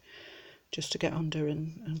unglued, just to get under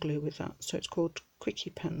and glue with that. So it's called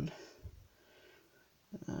Quickie Pen.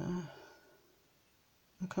 I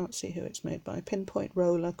can't see who it's made by. Pinpoint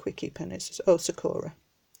Roller Quickie Pen. It's Sakura.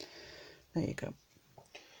 There you go.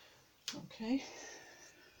 Okay.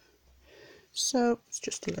 So it's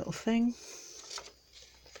just a little thing.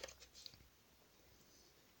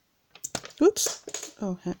 Oops.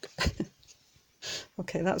 Oh heck.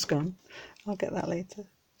 Okay, that's gone. I'll get that later.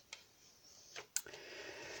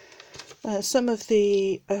 Some of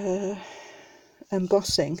the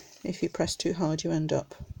embossing, if you press too hard, you end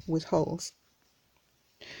up with holes.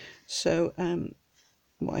 So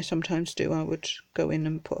what I sometimes do, I would go in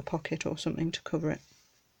and put a pocket or something to cover it.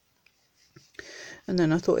 And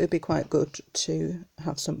then I thought it'd be quite good to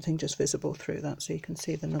have something just visible through that so you can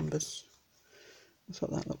see the numbers. I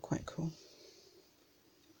thought that looked quite cool.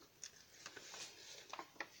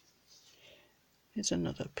 Here's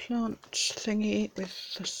another plant thingy with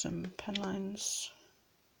some pen lines.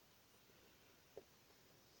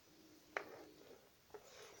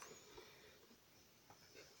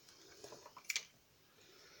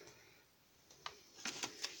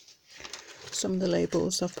 Some of the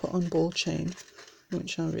labels I've put on ball chain,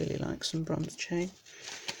 which I really like, some bronze chain.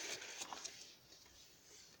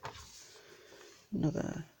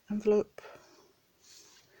 Another envelope.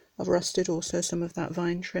 I've rusted also some of that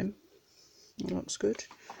vine trim. It looks good.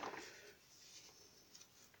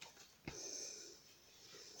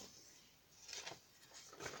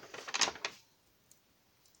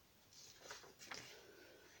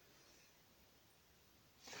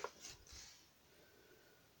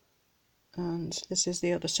 And this is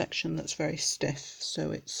the other section that's very stiff,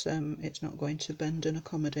 so it's not going to bend and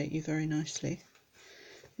accommodate you very nicely.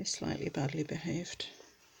 It's slightly badly behaved,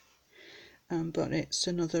 but it's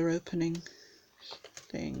another opening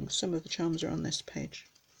thing. Some of the charms are on this page.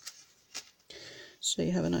 So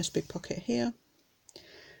you have a nice big pocket here,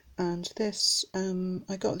 and this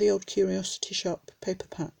I got the old Curiosity Shop paper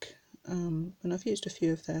pack, and I've used a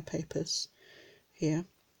few of their papers here.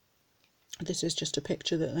 This is just a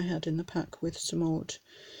picture that they had in the pack with some old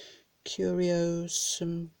curios,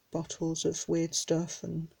 some bottles of weird stuff,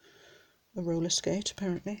 and a roller skate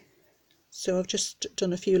apparently. So I've just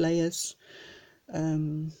done a few layers,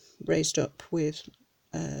 raised up with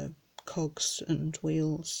cogs and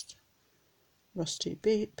wheels, rusty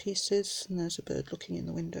pieces, and there's a bird looking in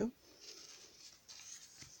the window.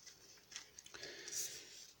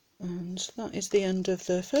 And that is the end of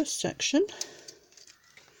the first section.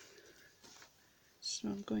 So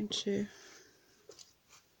I'm going to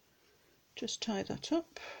just tie that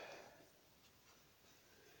up.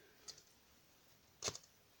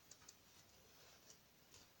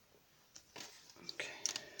 Okay.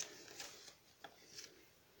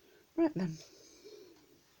 Right then.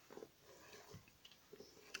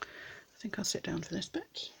 I think I'll sit down for this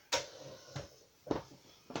bit.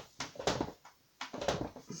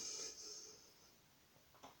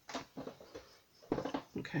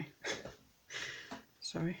 Okay.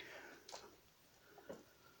 Sorry.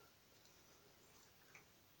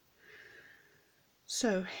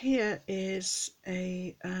 So here is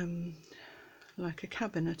a like a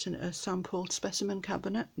cabinet, and a sampled specimen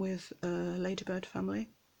cabinet with a ladybird family,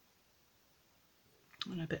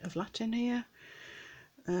 and a bit of Latin here.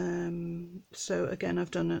 So again,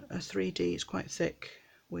 I've done a 3D. It's quite thick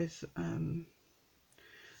with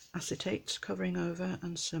acetate covering over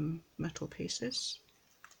and some metal pieces.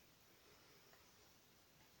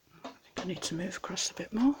 I think I need to move across a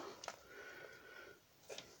bit more.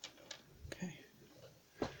 Okay.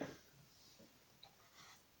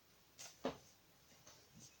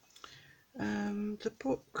 The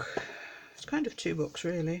book, it's kind of two books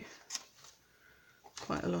really,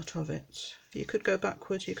 quite a lot of it. You could go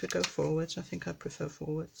backwards, you could go forwards. I think I prefer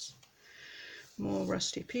forwards. More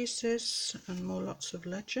rusty pieces and more lots of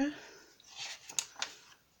ledger.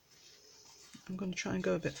 I'm going to try and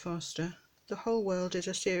go a bit faster. The whole world is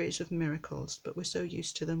a series of miracles, but we're so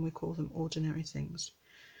used to them we call them ordinary things.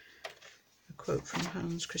 A quote from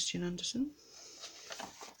Hans Christian Andersen.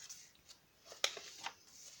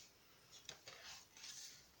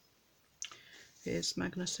 Here's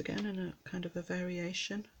Magnus again in a kind of a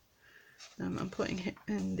variation. I'm putting him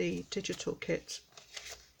in the digital kit.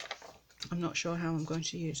 I'm not sure how I'm going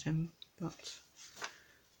to use him, but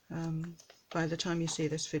by the time you see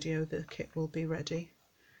this video the kit will be ready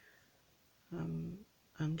and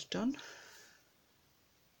done.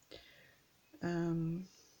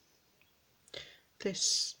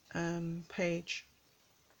 This page,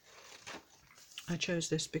 I chose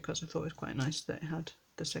this because I thought it was quite nice that it had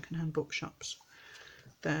the second-hand bookshops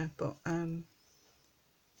there, but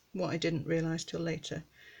what I didn't realise till later,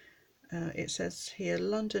 it says here,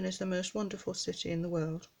 London is the most wonderful city in the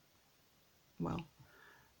world. Well,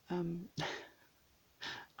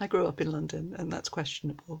 I grew up in London and that's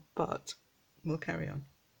questionable, but we'll carry on.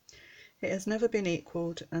 It has never been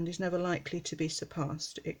equalled and is never likely to be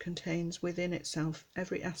surpassed. It contains within itself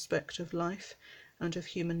every aspect of life and of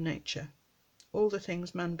human nature, all the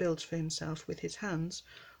things man builds for himself with his hands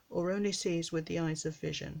or only sees with the eyes of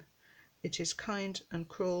vision. It is kind and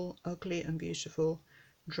cruel, ugly and beautiful,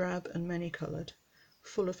 drab and many-coloured,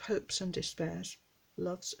 full of hopes and despairs,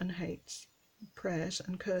 loves and hates, prayers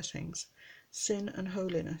and cursings, sin and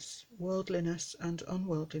holiness, worldliness and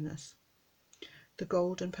unworldliness, the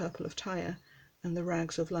gold and purple of Tyre and the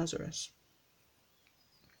rags of Lazarus.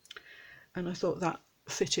 And I thought that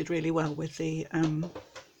fitted really well with the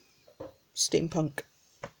steampunk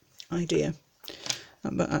idea,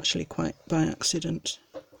 but actually quite by accident.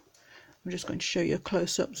 I'm just going to show you a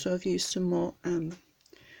close-up, so I've used some more hang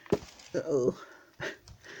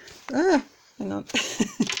on. God.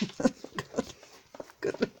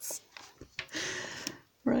 Goodness.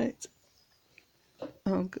 Right.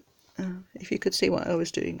 Oh, if you could see what I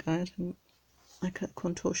was doing, guys, I'm like a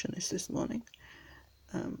contortionist this morning.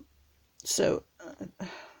 So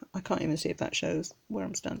I can't even see if that shows where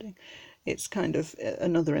I'm standing. It's kind of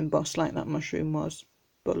another embossed like that mushroom was,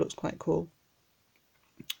 but looks quite cool.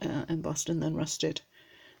 Embossed and then rusted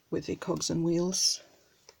with the cogs and wheels.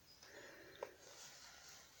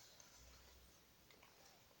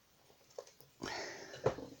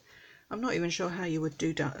 I'm not even sure how you would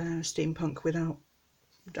do steampunk without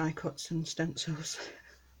die cuts and stencils.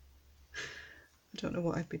 I don't know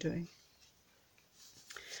what I'd be doing.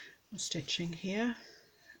 I'm stitching here,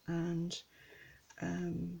 and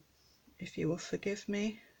if you will forgive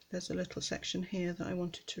me, there's a little section here that I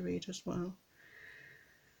wanted to read as well.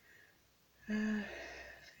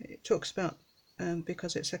 It talks about,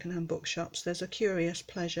 because it's second-hand bookshops, there's a curious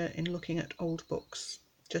pleasure in looking at old books,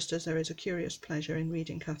 just as there is a curious pleasure in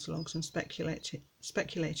reading catalogues and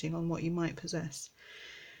speculating on what you might possess.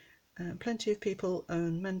 Plenty of people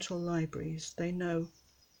own mental libraries. They know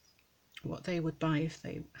what they would buy if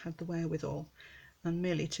they had the wherewithal, and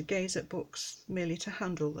merely to gaze at books, merely to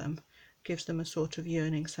handle them, gives them a sort of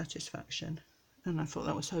yearning satisfaction. And I thought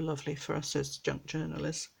that was so lovely for us as junk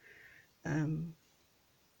journalers.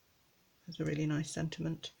 It's a really nice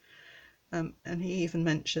sentiment. And he even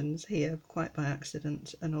mentions here, quite by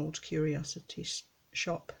accident, an old curiosity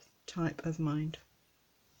shop type of mind.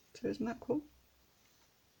 So isn't that cool?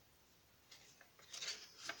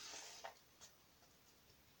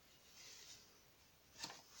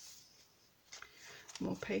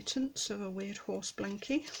 More patents of a weird horse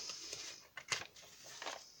blankie.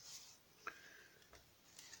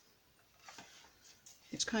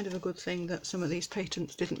 It's kind of a good thing that some of these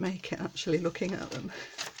patents didn't make it, actually, looking at them.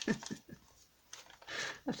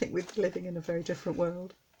 I think we'd be living in a very different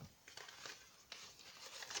world.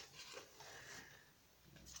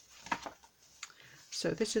 So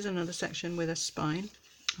this is another section with a spine.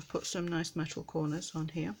 I've put some nice metal corners on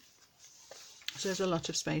here. So there's a lot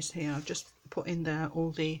of space here. I've just put in there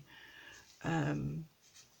all the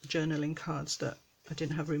journaling cards that I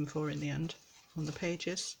didn't have room for in the end on the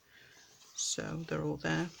pages. So they're all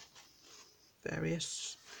there.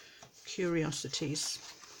 Various curiosities.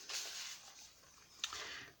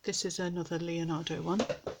 This is another Leonardo one,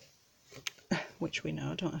 which we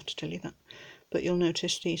know, I don't have to tell you that. But you'll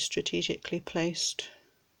notice these strategically placed,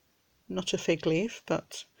 not a fig leaf,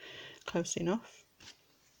 but close enough.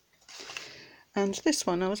 And this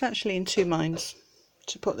one, I was actually in two minds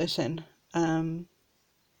to put this in,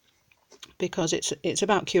 because it's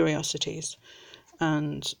about curiosities,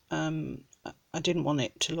 and I didn't want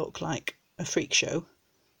it to look like a freak show.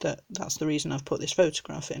 That's the reason I've put this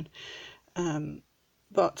photograph in.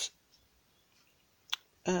 But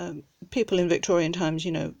people in Victorian times,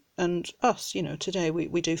 you know, and us, you know, today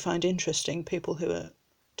we do find interesting people who are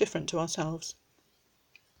different to ourselves.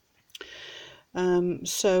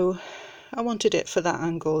 So I wanted it for that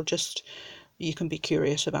angle. Just, you can be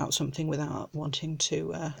curious about something without wanting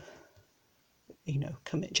to, you know,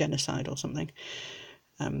 commit genocide or something,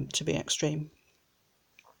 to be extreme.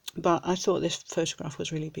 But I thought this photograph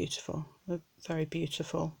was really beautiful, a very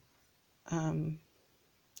beautiful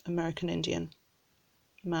American Indian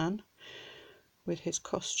man with his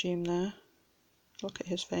costume there. Look at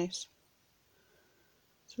his face.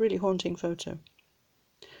 It's a really haunting photo.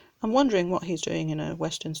 I'm wondering what he's doing in a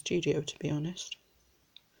Western studio, to be honest.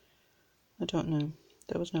 I don't know.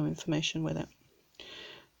 There was no information with it.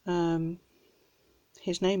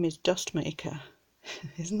 His name is Dustmaker.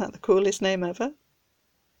 Isn't that the coolest name ever?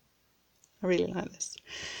 I really like this.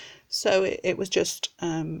 So it was just,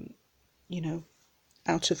 you know,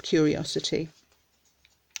 out of curiosity.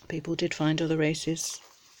 People did find other races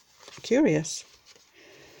curious.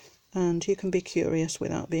 And you can be curious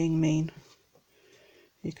without being mean.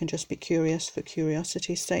 You can just be curious for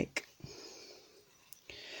curiosity's sake.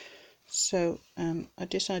 So I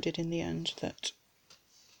decided in the end that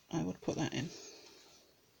I would put that in.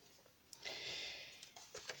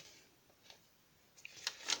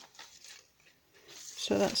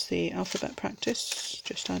 So that's the alphabet practice.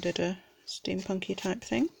 Just added a steampunky type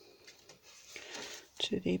thing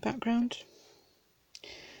to the background.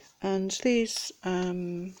 And these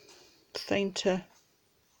fainter...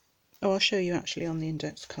 Oh, I'll show you actually on the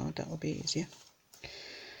index card, that will be easier.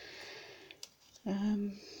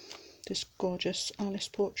 This gorgeous Alice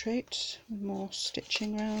portrait with more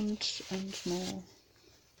stitching around and more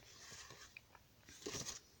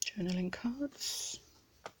journaling cards.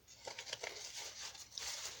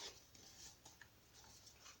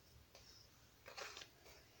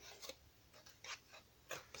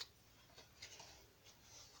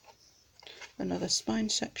 Another spine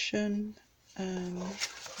section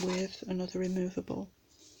with another removable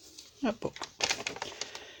notebook.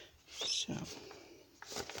 So,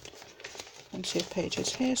 plenty of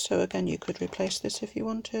pages here, so again you could replace this if you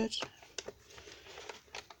wanted.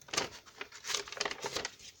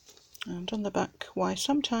 And on the back, why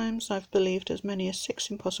sometimes I've believed as many as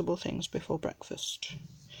 6 impossible things before breakfast.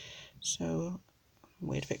 So,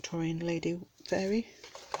 weird Victorian lady, fairy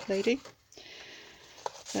lady.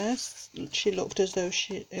 There, she looked as though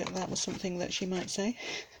that was something that she might say.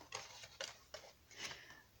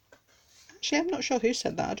 Actually, I'm not sure who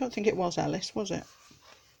said that. I don't think it was Alice, was it?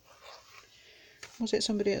 Was it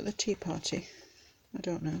somebody at the tea party? I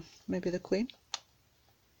don't know. Maybe the Queen?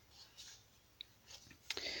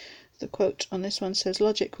 The quote on this one says,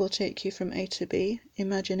 "Logic will take you from A to B,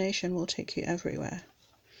 imagination will take you everywhere,"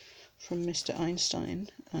 from Mr. Einstein,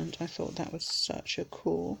 and I thought that was such a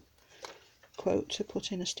cool quote to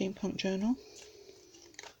put in a steampunk journal,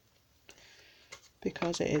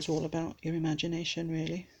 because it is all about your imagination,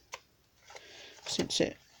 really, since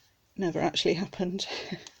it never actually happened.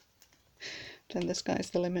 Then the sky's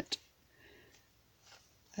the limit.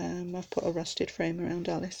 I've put a rusted frame around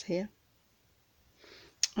Alice here.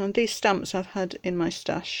 And these stamps I've had in my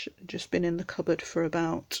stash, just been in the cupboard for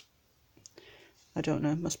about, I don't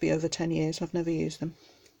know, must be over 10 years. I've never used them.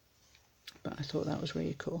 But I thought that was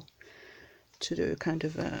really cool to do a kind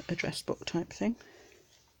of a address book type thing.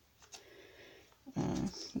 I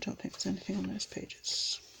don't think there's anything on those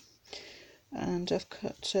pages. And I've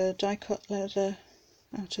cut die cut leather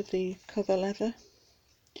out of the cover leather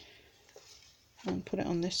and put it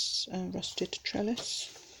on this rusted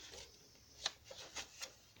trellis.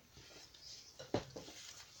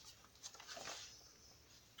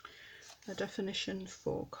 A definition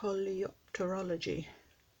for coleopterology,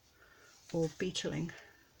 or beetling,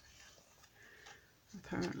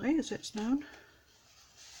 apparently, as it's known.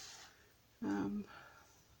 Some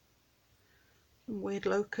weird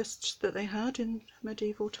locusts that they had in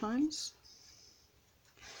medieval times.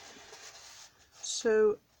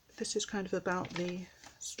 So this is kind of about the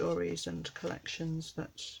stories and collections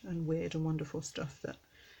and weird and wonderful stuff that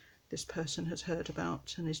this person has heard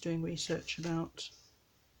about and is doing research about.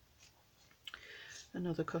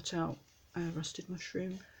 Another cut out rusted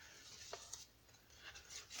mushroom.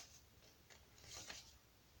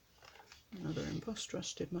 Another embossed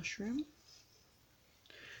rusted mushroom.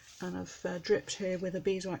 And I've dripped here with a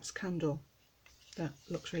beeswax candle. That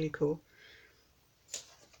looks really cool.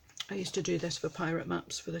 I used to do this for pirate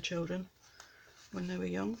maps for the children when they were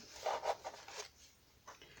young.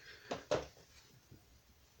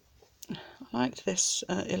 I liked this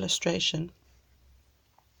illustration.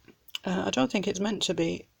 I don't think it's meant to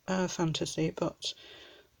be fantasy, but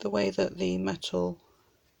the way that the metal,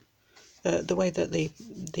 the way that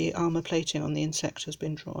the armour plating on the insect has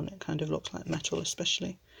been drawn, it kind of looks like metal,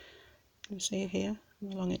 especially. You see here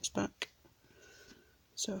along its back.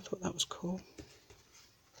 So I thought that was cool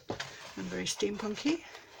and very steampunky.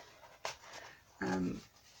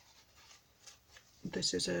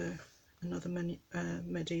 This is another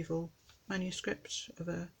medieval manuscript of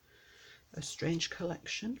a strange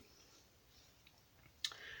collection.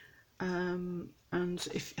 And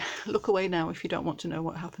if look away now if you don't want to know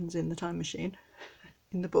what happens in the time machine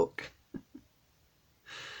in the book.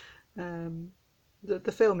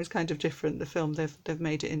 The film is kind of different. The film, they've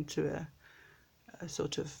made it into a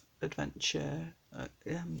sort of adventure.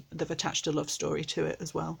 They've attached a love story to it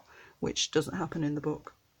as well, which doesn't happen in the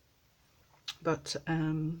book. But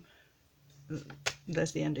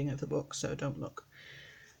there's the ending of the book, so don't look.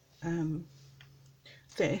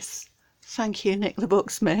 This, thank you, Nick the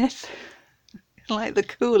Booksmith. Like the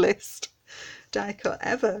coolest die cut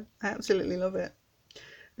ever. I absolutely love it.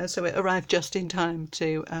 And so it arrived just in time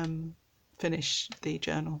to finish the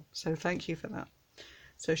journal. So thank you for that.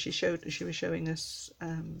 So she was showing us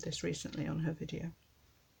this recently on her video.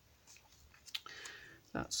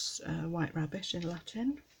 That's White Rabbit in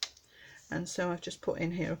Latin. And so I've just put in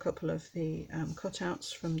here a couple of the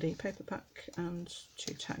cutouts from the paperback and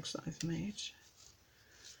 2 tags that I've made.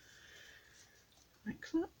 Like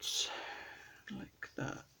that. Like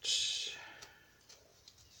that.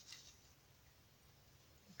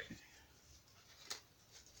 Okay.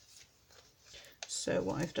 So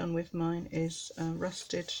what I've done with mine is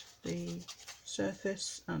rusted the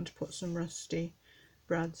surface and put some rusty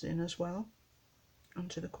brads in as well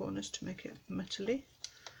onto the corners to make it metally.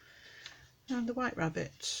 And the White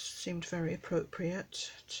Rabbit seemed very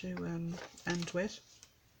appropriate to end with.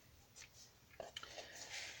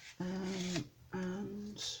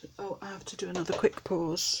 And oh, I have to do another quick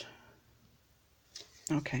pause.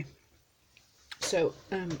 Okay, so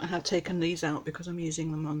I have taken these out because I'm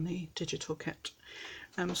using them on the digital kit.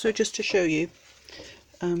 So just to show you,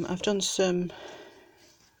 I've done some,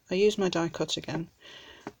 I used my die cut again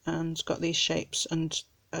and got these shapes and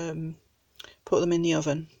put them in the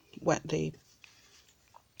oven, wet the,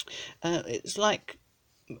 it's like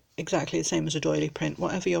exactly the same as a doily print,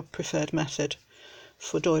 whatever your preferred method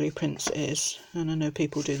for doily prints is, and I know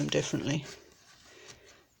people do them differently.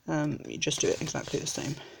 You just do it exactly the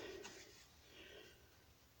same,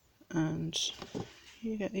 and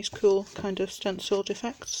you get these cool kind of stenciled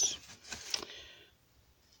effects.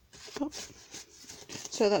 Oh.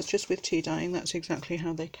 So that's just with tea dyeing. That's exactly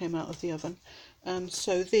how they came out of the oven.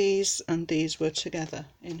 So these and these were together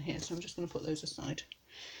in here, so I'm just going to put those aside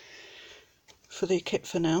for the kit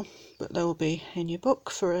for now, but they will be in your book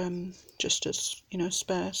for just as, you know,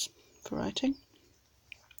 spares for writing.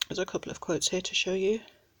 There's a couple of quotes here to show you.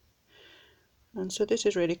 And so this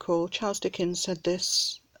is really cool. Charles Dickens said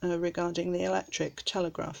this regarding the electric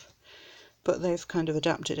telegraph, but they've kind of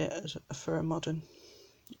adapted it for a modern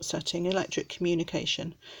setting. Electric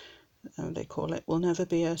communication, they call it, will never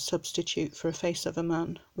be a substitute for a face of a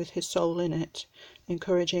man with his soul in it,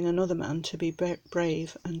 encouraging another man to be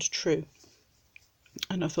brave and true.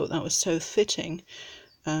 And I thought that was so fitting,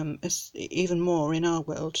 even more in our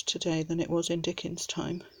world today than it was in Dickens'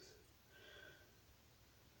 time.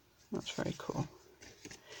 That's very cool.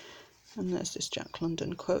 And there's this Jack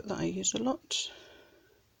London quote that I use a lot.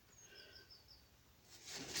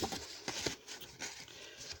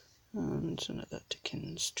 And another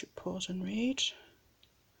Dickens to pause and read.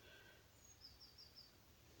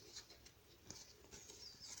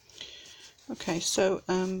 Okay, so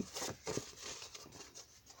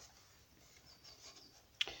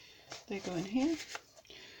they go in here.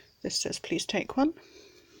 This says please take one.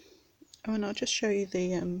 Oh, and I'll just show you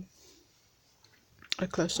the a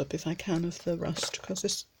close-up if I can of the rust, because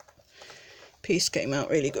this piece came out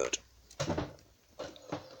really good.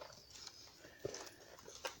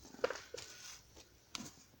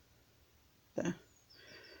 There.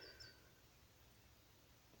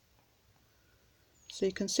 So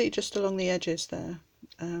you can see just along the edges there,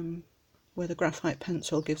 where the graphite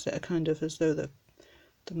pencil gives it a kind of as though the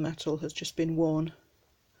metal has just been worn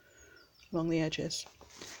along the edges.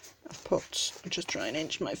 I'll just try and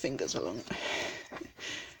inch my fingers along like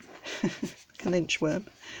an inchworm.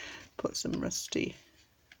 Put some rusty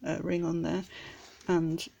ring on there,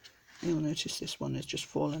 and you'll notice this one has just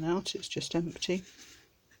fallen out. It's just empty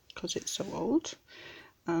because it's so old.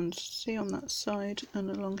 And see on that side and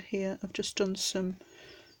along here I've just done some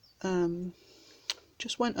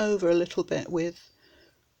just went over a little bit with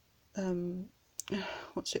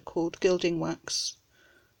what's it called, gilding wax,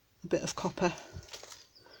 a bit of copper,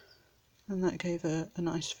 and that gave a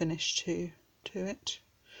nice finish to it.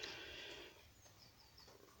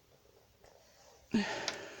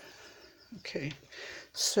 Okay,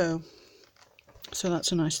 so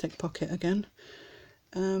that's a nice thick pocket again,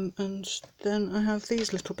 and then I have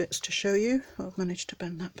these little bits to show you. I've managed to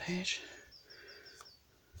bend that page.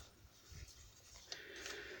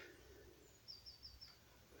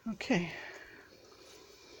 Okay.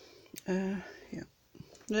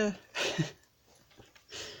 Yeah.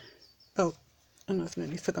 Oh, and I've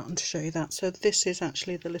nearly forgotten to show you that. So this is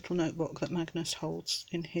actually the little notebook that Magnus holds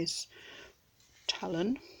in his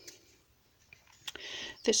talon.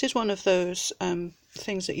 This is one of those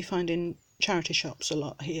things that you find in charity shops a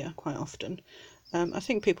lot here, quite often. I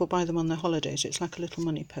think people buy them on their holidays. It's like a little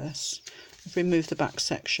money purse. I've removed the back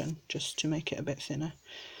section just to make it a bit thinner.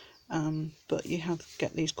 But you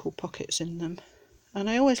get these cool pockets in them. And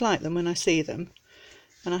I always like them when I see them.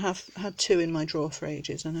 And I have had two in my drawer for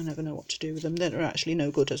ages and I never know what to do with them. They're actually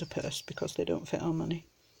no good as a purse because they don't fit our money.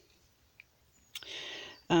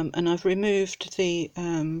 And I've removed the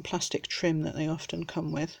plastic trim that they often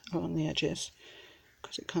come with along the edges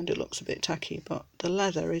because it kind of looks a bit tacky, but the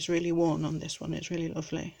leather is really worn on this one. It's really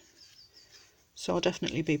lovely. So I'll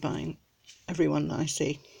definitely be buying every one that I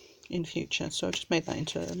see in future. So I just made that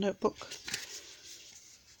into a notebook.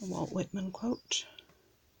 A Walt Whitman quote.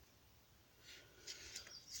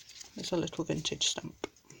 There's a little vintage stamp.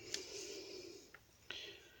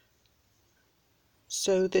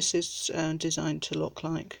 So this is designed to look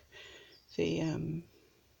like the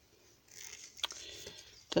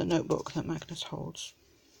notebook that Magnus holds,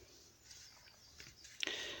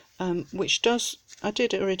 which I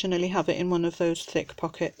did originally have it in one of those thick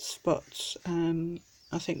pockets, but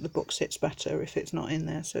I think the book sits better if it's not in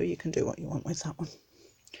there, so you can do what you want with that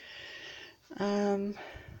one.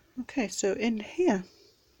 Okay, so in here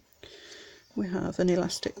we have an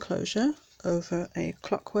elastic closure over a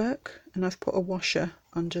clockwork, and I've put a washer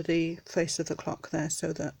under the face of the clock there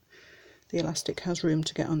so that the elastic has room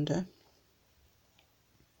to get under.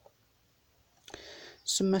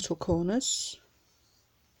 Some metal corners.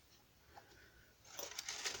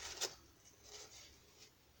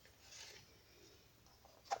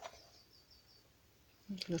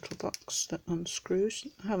 There's a little box that unscrews.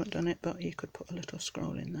 I haven't done it, but you could put a little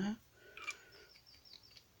scroll in there.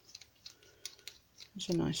 There's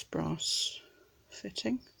a nice brass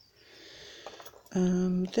fitting.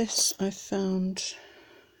 This I found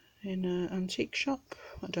in an antique shop.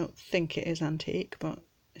 I don't think it is antique, but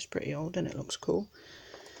it's pretty old and it looks cool.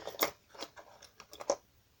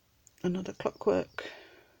 Another clockwork.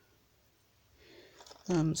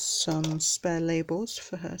 Some spare labels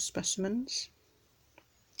for her specimens.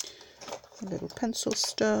 A little pencil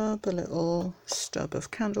stub, a little stub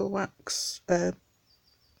of candle wax,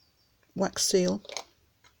 wax seal.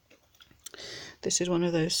 This is one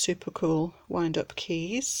of those super cool wind-up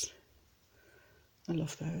keys. I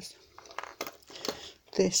love those.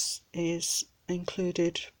 This is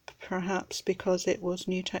included perhaps because it was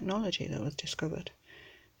new technology that was discovered.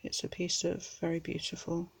 It's a piece of very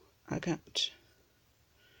beautiful agate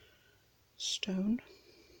stone.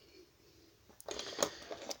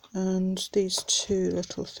 And these two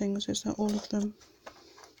little things, is that all of them?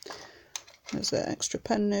 There's the extra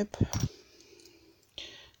pen nib.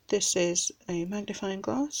 This is a magnifying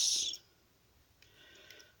glass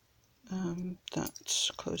that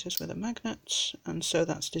closes with a magnet, and so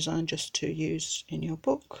that's designed just to use in your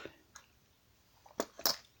book.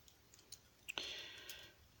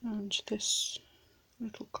 And this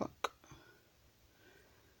little clock.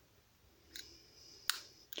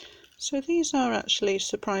 So these are actually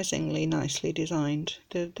surprisingly nicely designed.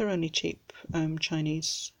 They're only cheap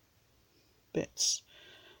Chinese bits.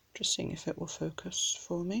 Just seeing if it will focus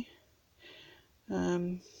for me.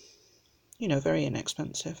 You know, very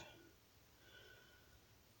inexpensive.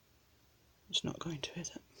 It's not going to,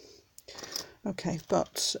 is it? Okay,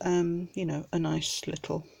 but you know, a nice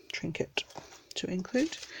little trinket to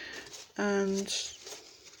include. And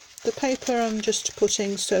the paper I'm just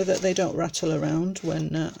putting so that they don't rattle around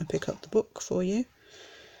when I pick up the book for you,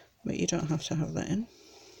 but you don't have to have that in.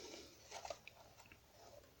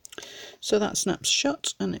 So that snaps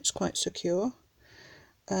shut and it's quite secure.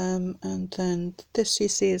 And then this you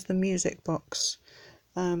see is the music box.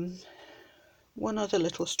 One other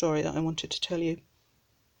little story that I wanted to tell you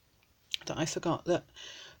that I forgot, that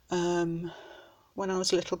when I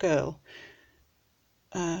was a little girl,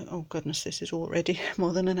 oh goodness, this is already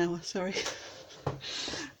more than an hour, sorry.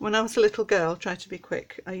 When I was a little girl, try to be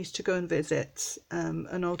quick, I used to go and visit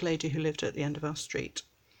an old lady who lived at the end of our street,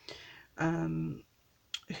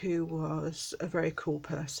 who was a very cool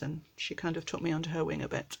person. She kind of took me under her wing a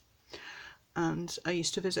bit, and I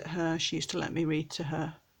used to visit her. She used to let me read to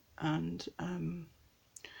her, and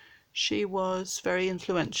she was very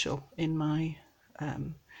influential in my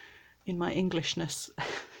Englishness,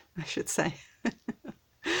 I should say.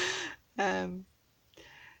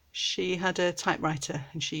 She had a typewriter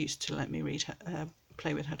and she used to let me read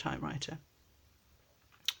play with her typewriter.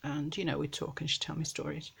 and you know, we'd talk and she'd tell me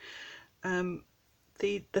stories.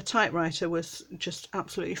 The typewriter was just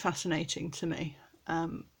absolutely fascinating to me,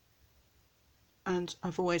 and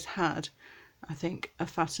I've always had, I think, a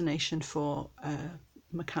fascination for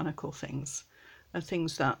mechanical things,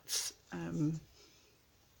 things that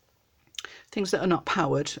are not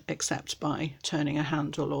powered except by turning a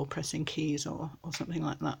handle or pressing keys or something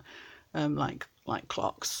like that, like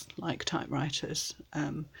clocks, like typewriters.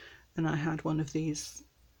 And I had one of these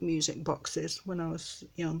music boxes when I was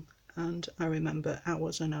young, and I remember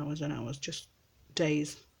hours and hours and hours, just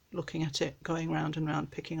days, looking at it, going round and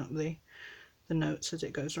round, picking up the notes as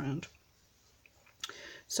it goes round.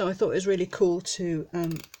 So I thought it was really cool to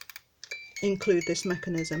include this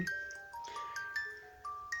mechanism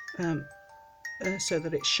so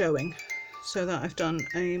that it's showing. So that I've done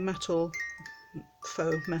a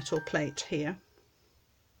faux metal plate here,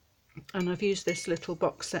 and I've used this little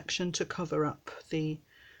box section to cover up the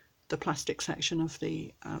plastic section of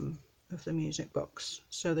the music box,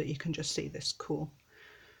 so that you can just see this cool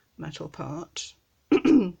metal part.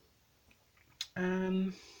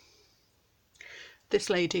 This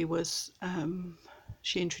lady was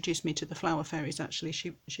she introduced me to the flower fairies. Actually,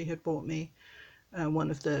 she had bought me one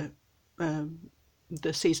of the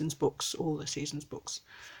seasons books, all the seasons books,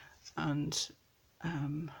 and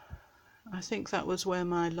I think that was where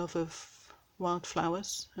my love of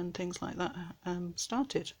wildflowers and things like that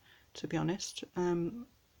started, to be honest.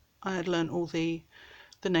 I had learnt all the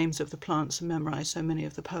names of the plants and memorised so many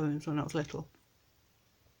of the poems when I was little.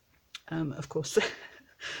 Of course,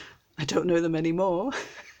 I don't know them anymore.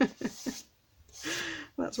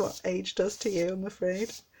 That's what age does to you, I'm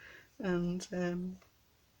afraid, and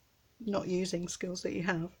not using skills that you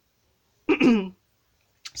have.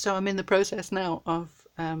 So I'm in the process now of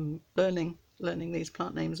learning these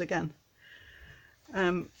plant names again.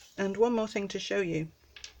 And one more thing to show you,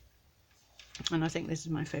 and I think this is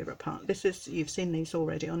my favourite part. You've seen these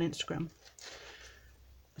already on Instagram.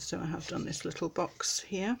 So I have done this little box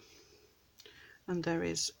here, and there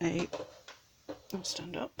is I'll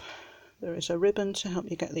stand up. There is a ribbon to help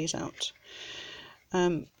you get these out.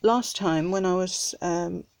 Last time when I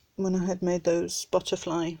had made those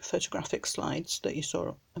butterfly photographic slides that you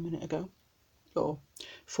saw a minute ago, or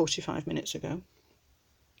 45 minutes ago,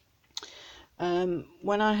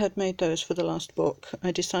 when I had made those for the last book,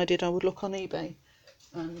 I decided I would look on eBay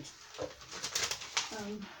and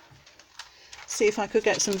see if I could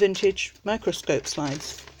get some vintage microscope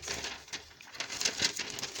slides.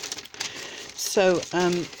 So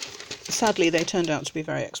sadly they turned out to be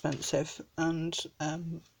very expensive and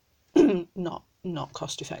not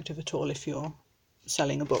cost effective at all if you're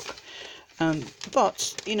selling a book.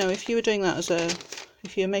 But you know, if you were doing that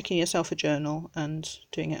if you're making yourself a journal and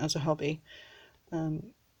doing it as a hobby,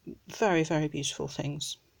 very, very beautiful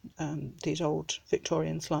things. These old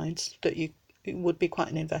Victorian slides that it would be quite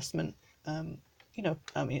an investment. You know,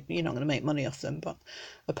 I mean, you're not going to make money off them, but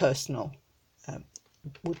a personal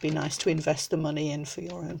would be nice to invest the money in for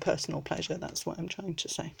your own personal pleasure. That's what I'm trying to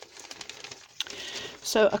say.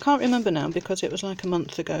 So I can't remember now because it was like a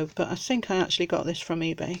month ago, but I think I actually got this from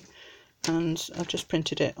eBay, and I've just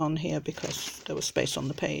printed it on here because there was space on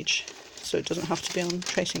the page, so it doesn't have to be on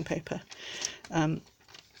tracing paper.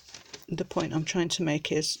 The point I'm trying to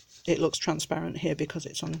make is it looks transparent here because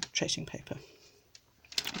it's on tracing paper.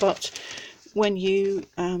 But when you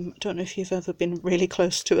don't know if you've ever been really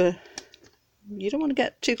close to you don't want to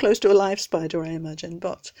get too close to a live spider, I imagine,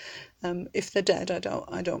 but if they're dead,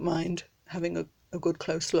 I don't mind having a good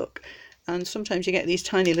close look. And sometimes you get these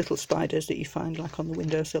tiny little spiders that you find like on the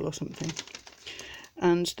windowsill or something,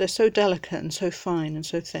 and they're so delicate and so fine and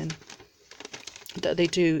so thin that they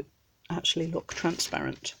do actually look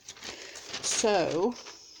transparent. So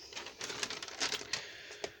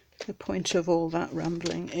the point of all that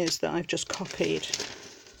rambling is that I've just copied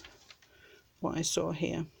what I saw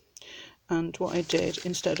here. And what I did,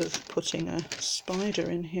 instead of putting a spider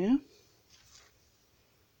in here,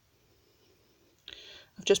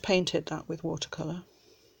 I've just painted that with watercolour,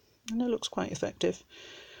 and it looks quite effective.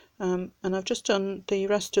 And I've just done the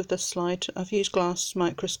rest of the slide. I've used glass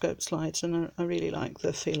microscope slides, and I really like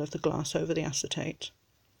the feel of the glass over the acetate.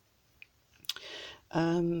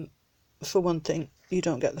 For one thing, you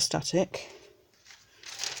don't get the static,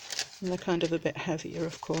 and they're kind of a bit heavier,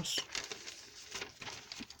 of course.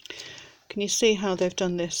 Can you see how they've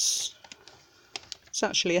done this? It's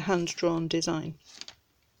actually a hand-drawn design.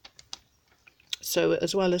 So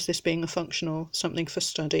as well as this being a functional, something for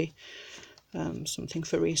study, something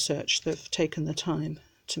for research, they've taken the time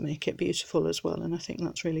to make it beautiful as well, and I think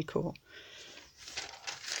that's really cool.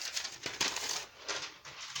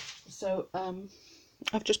 So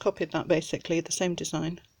I've just copied that, basically the same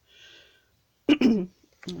design.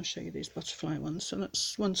 I'll show you these butterfly ones. So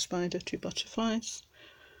that's one spider, two butterflies,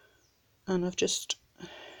 and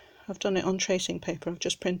I've done it on tracing paper. I've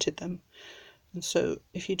just printed them, and so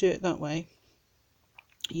if you do it that way,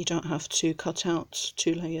 you don't have to cut out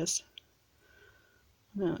 2 layers.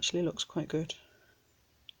 And it actually looks quite good.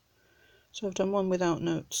 So I've done one without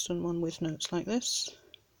notes and one with notes like this.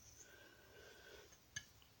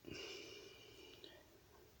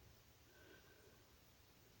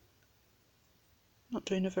 Not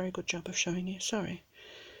doing a very good job of showing you, sorry.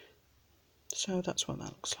 So that's what that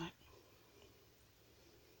looks like.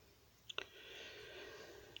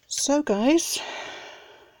 So guys,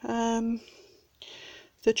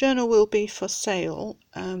 the journal will be for sale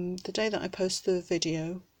the day that I post the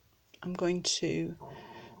video. I'm going to,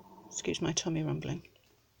 excuse my tummy rumbling,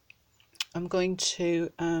 I'm going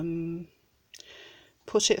to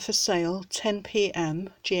put it for sale 10 p.m.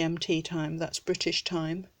 GMT time, that's British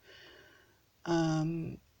time.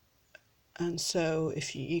 And so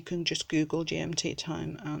if you can just Google GMT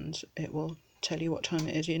time and it will tell you what time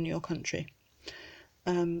it is in your country.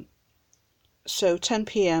 So 10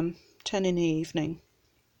 p.m, 10 in the evening,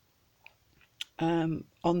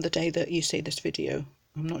 on the day that you see this video.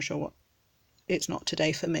 I'm not sure what, it's not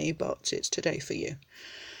today for me, but it's today for you.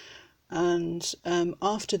 And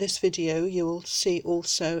after this video, you will see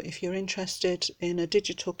also, if you're interested in a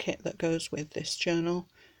digital kit that goes with this journal,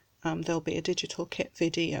 there'll be a digital kit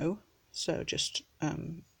video. So just,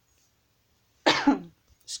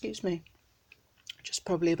 excuse me, just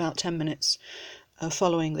probably about 10 minutes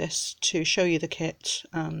following this to show you the kit,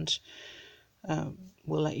 and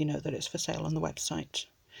we'll let you know that it's for sale on the website.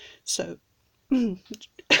 So,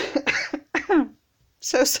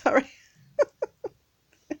 so sorry.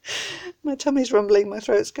 My tummy's rumbling, my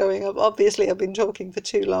throat's going up. Obviously, I've been talking for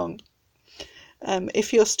too long.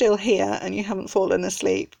 If you're still here and you haven't fallen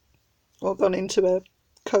asleep or gone into a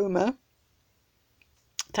coma,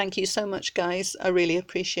 thank you so much, guys. I really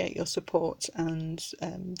appreciate your support and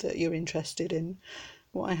that you're interested in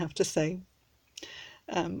what I have to say.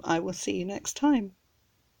 I will see you next time.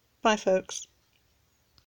 Bye, folks.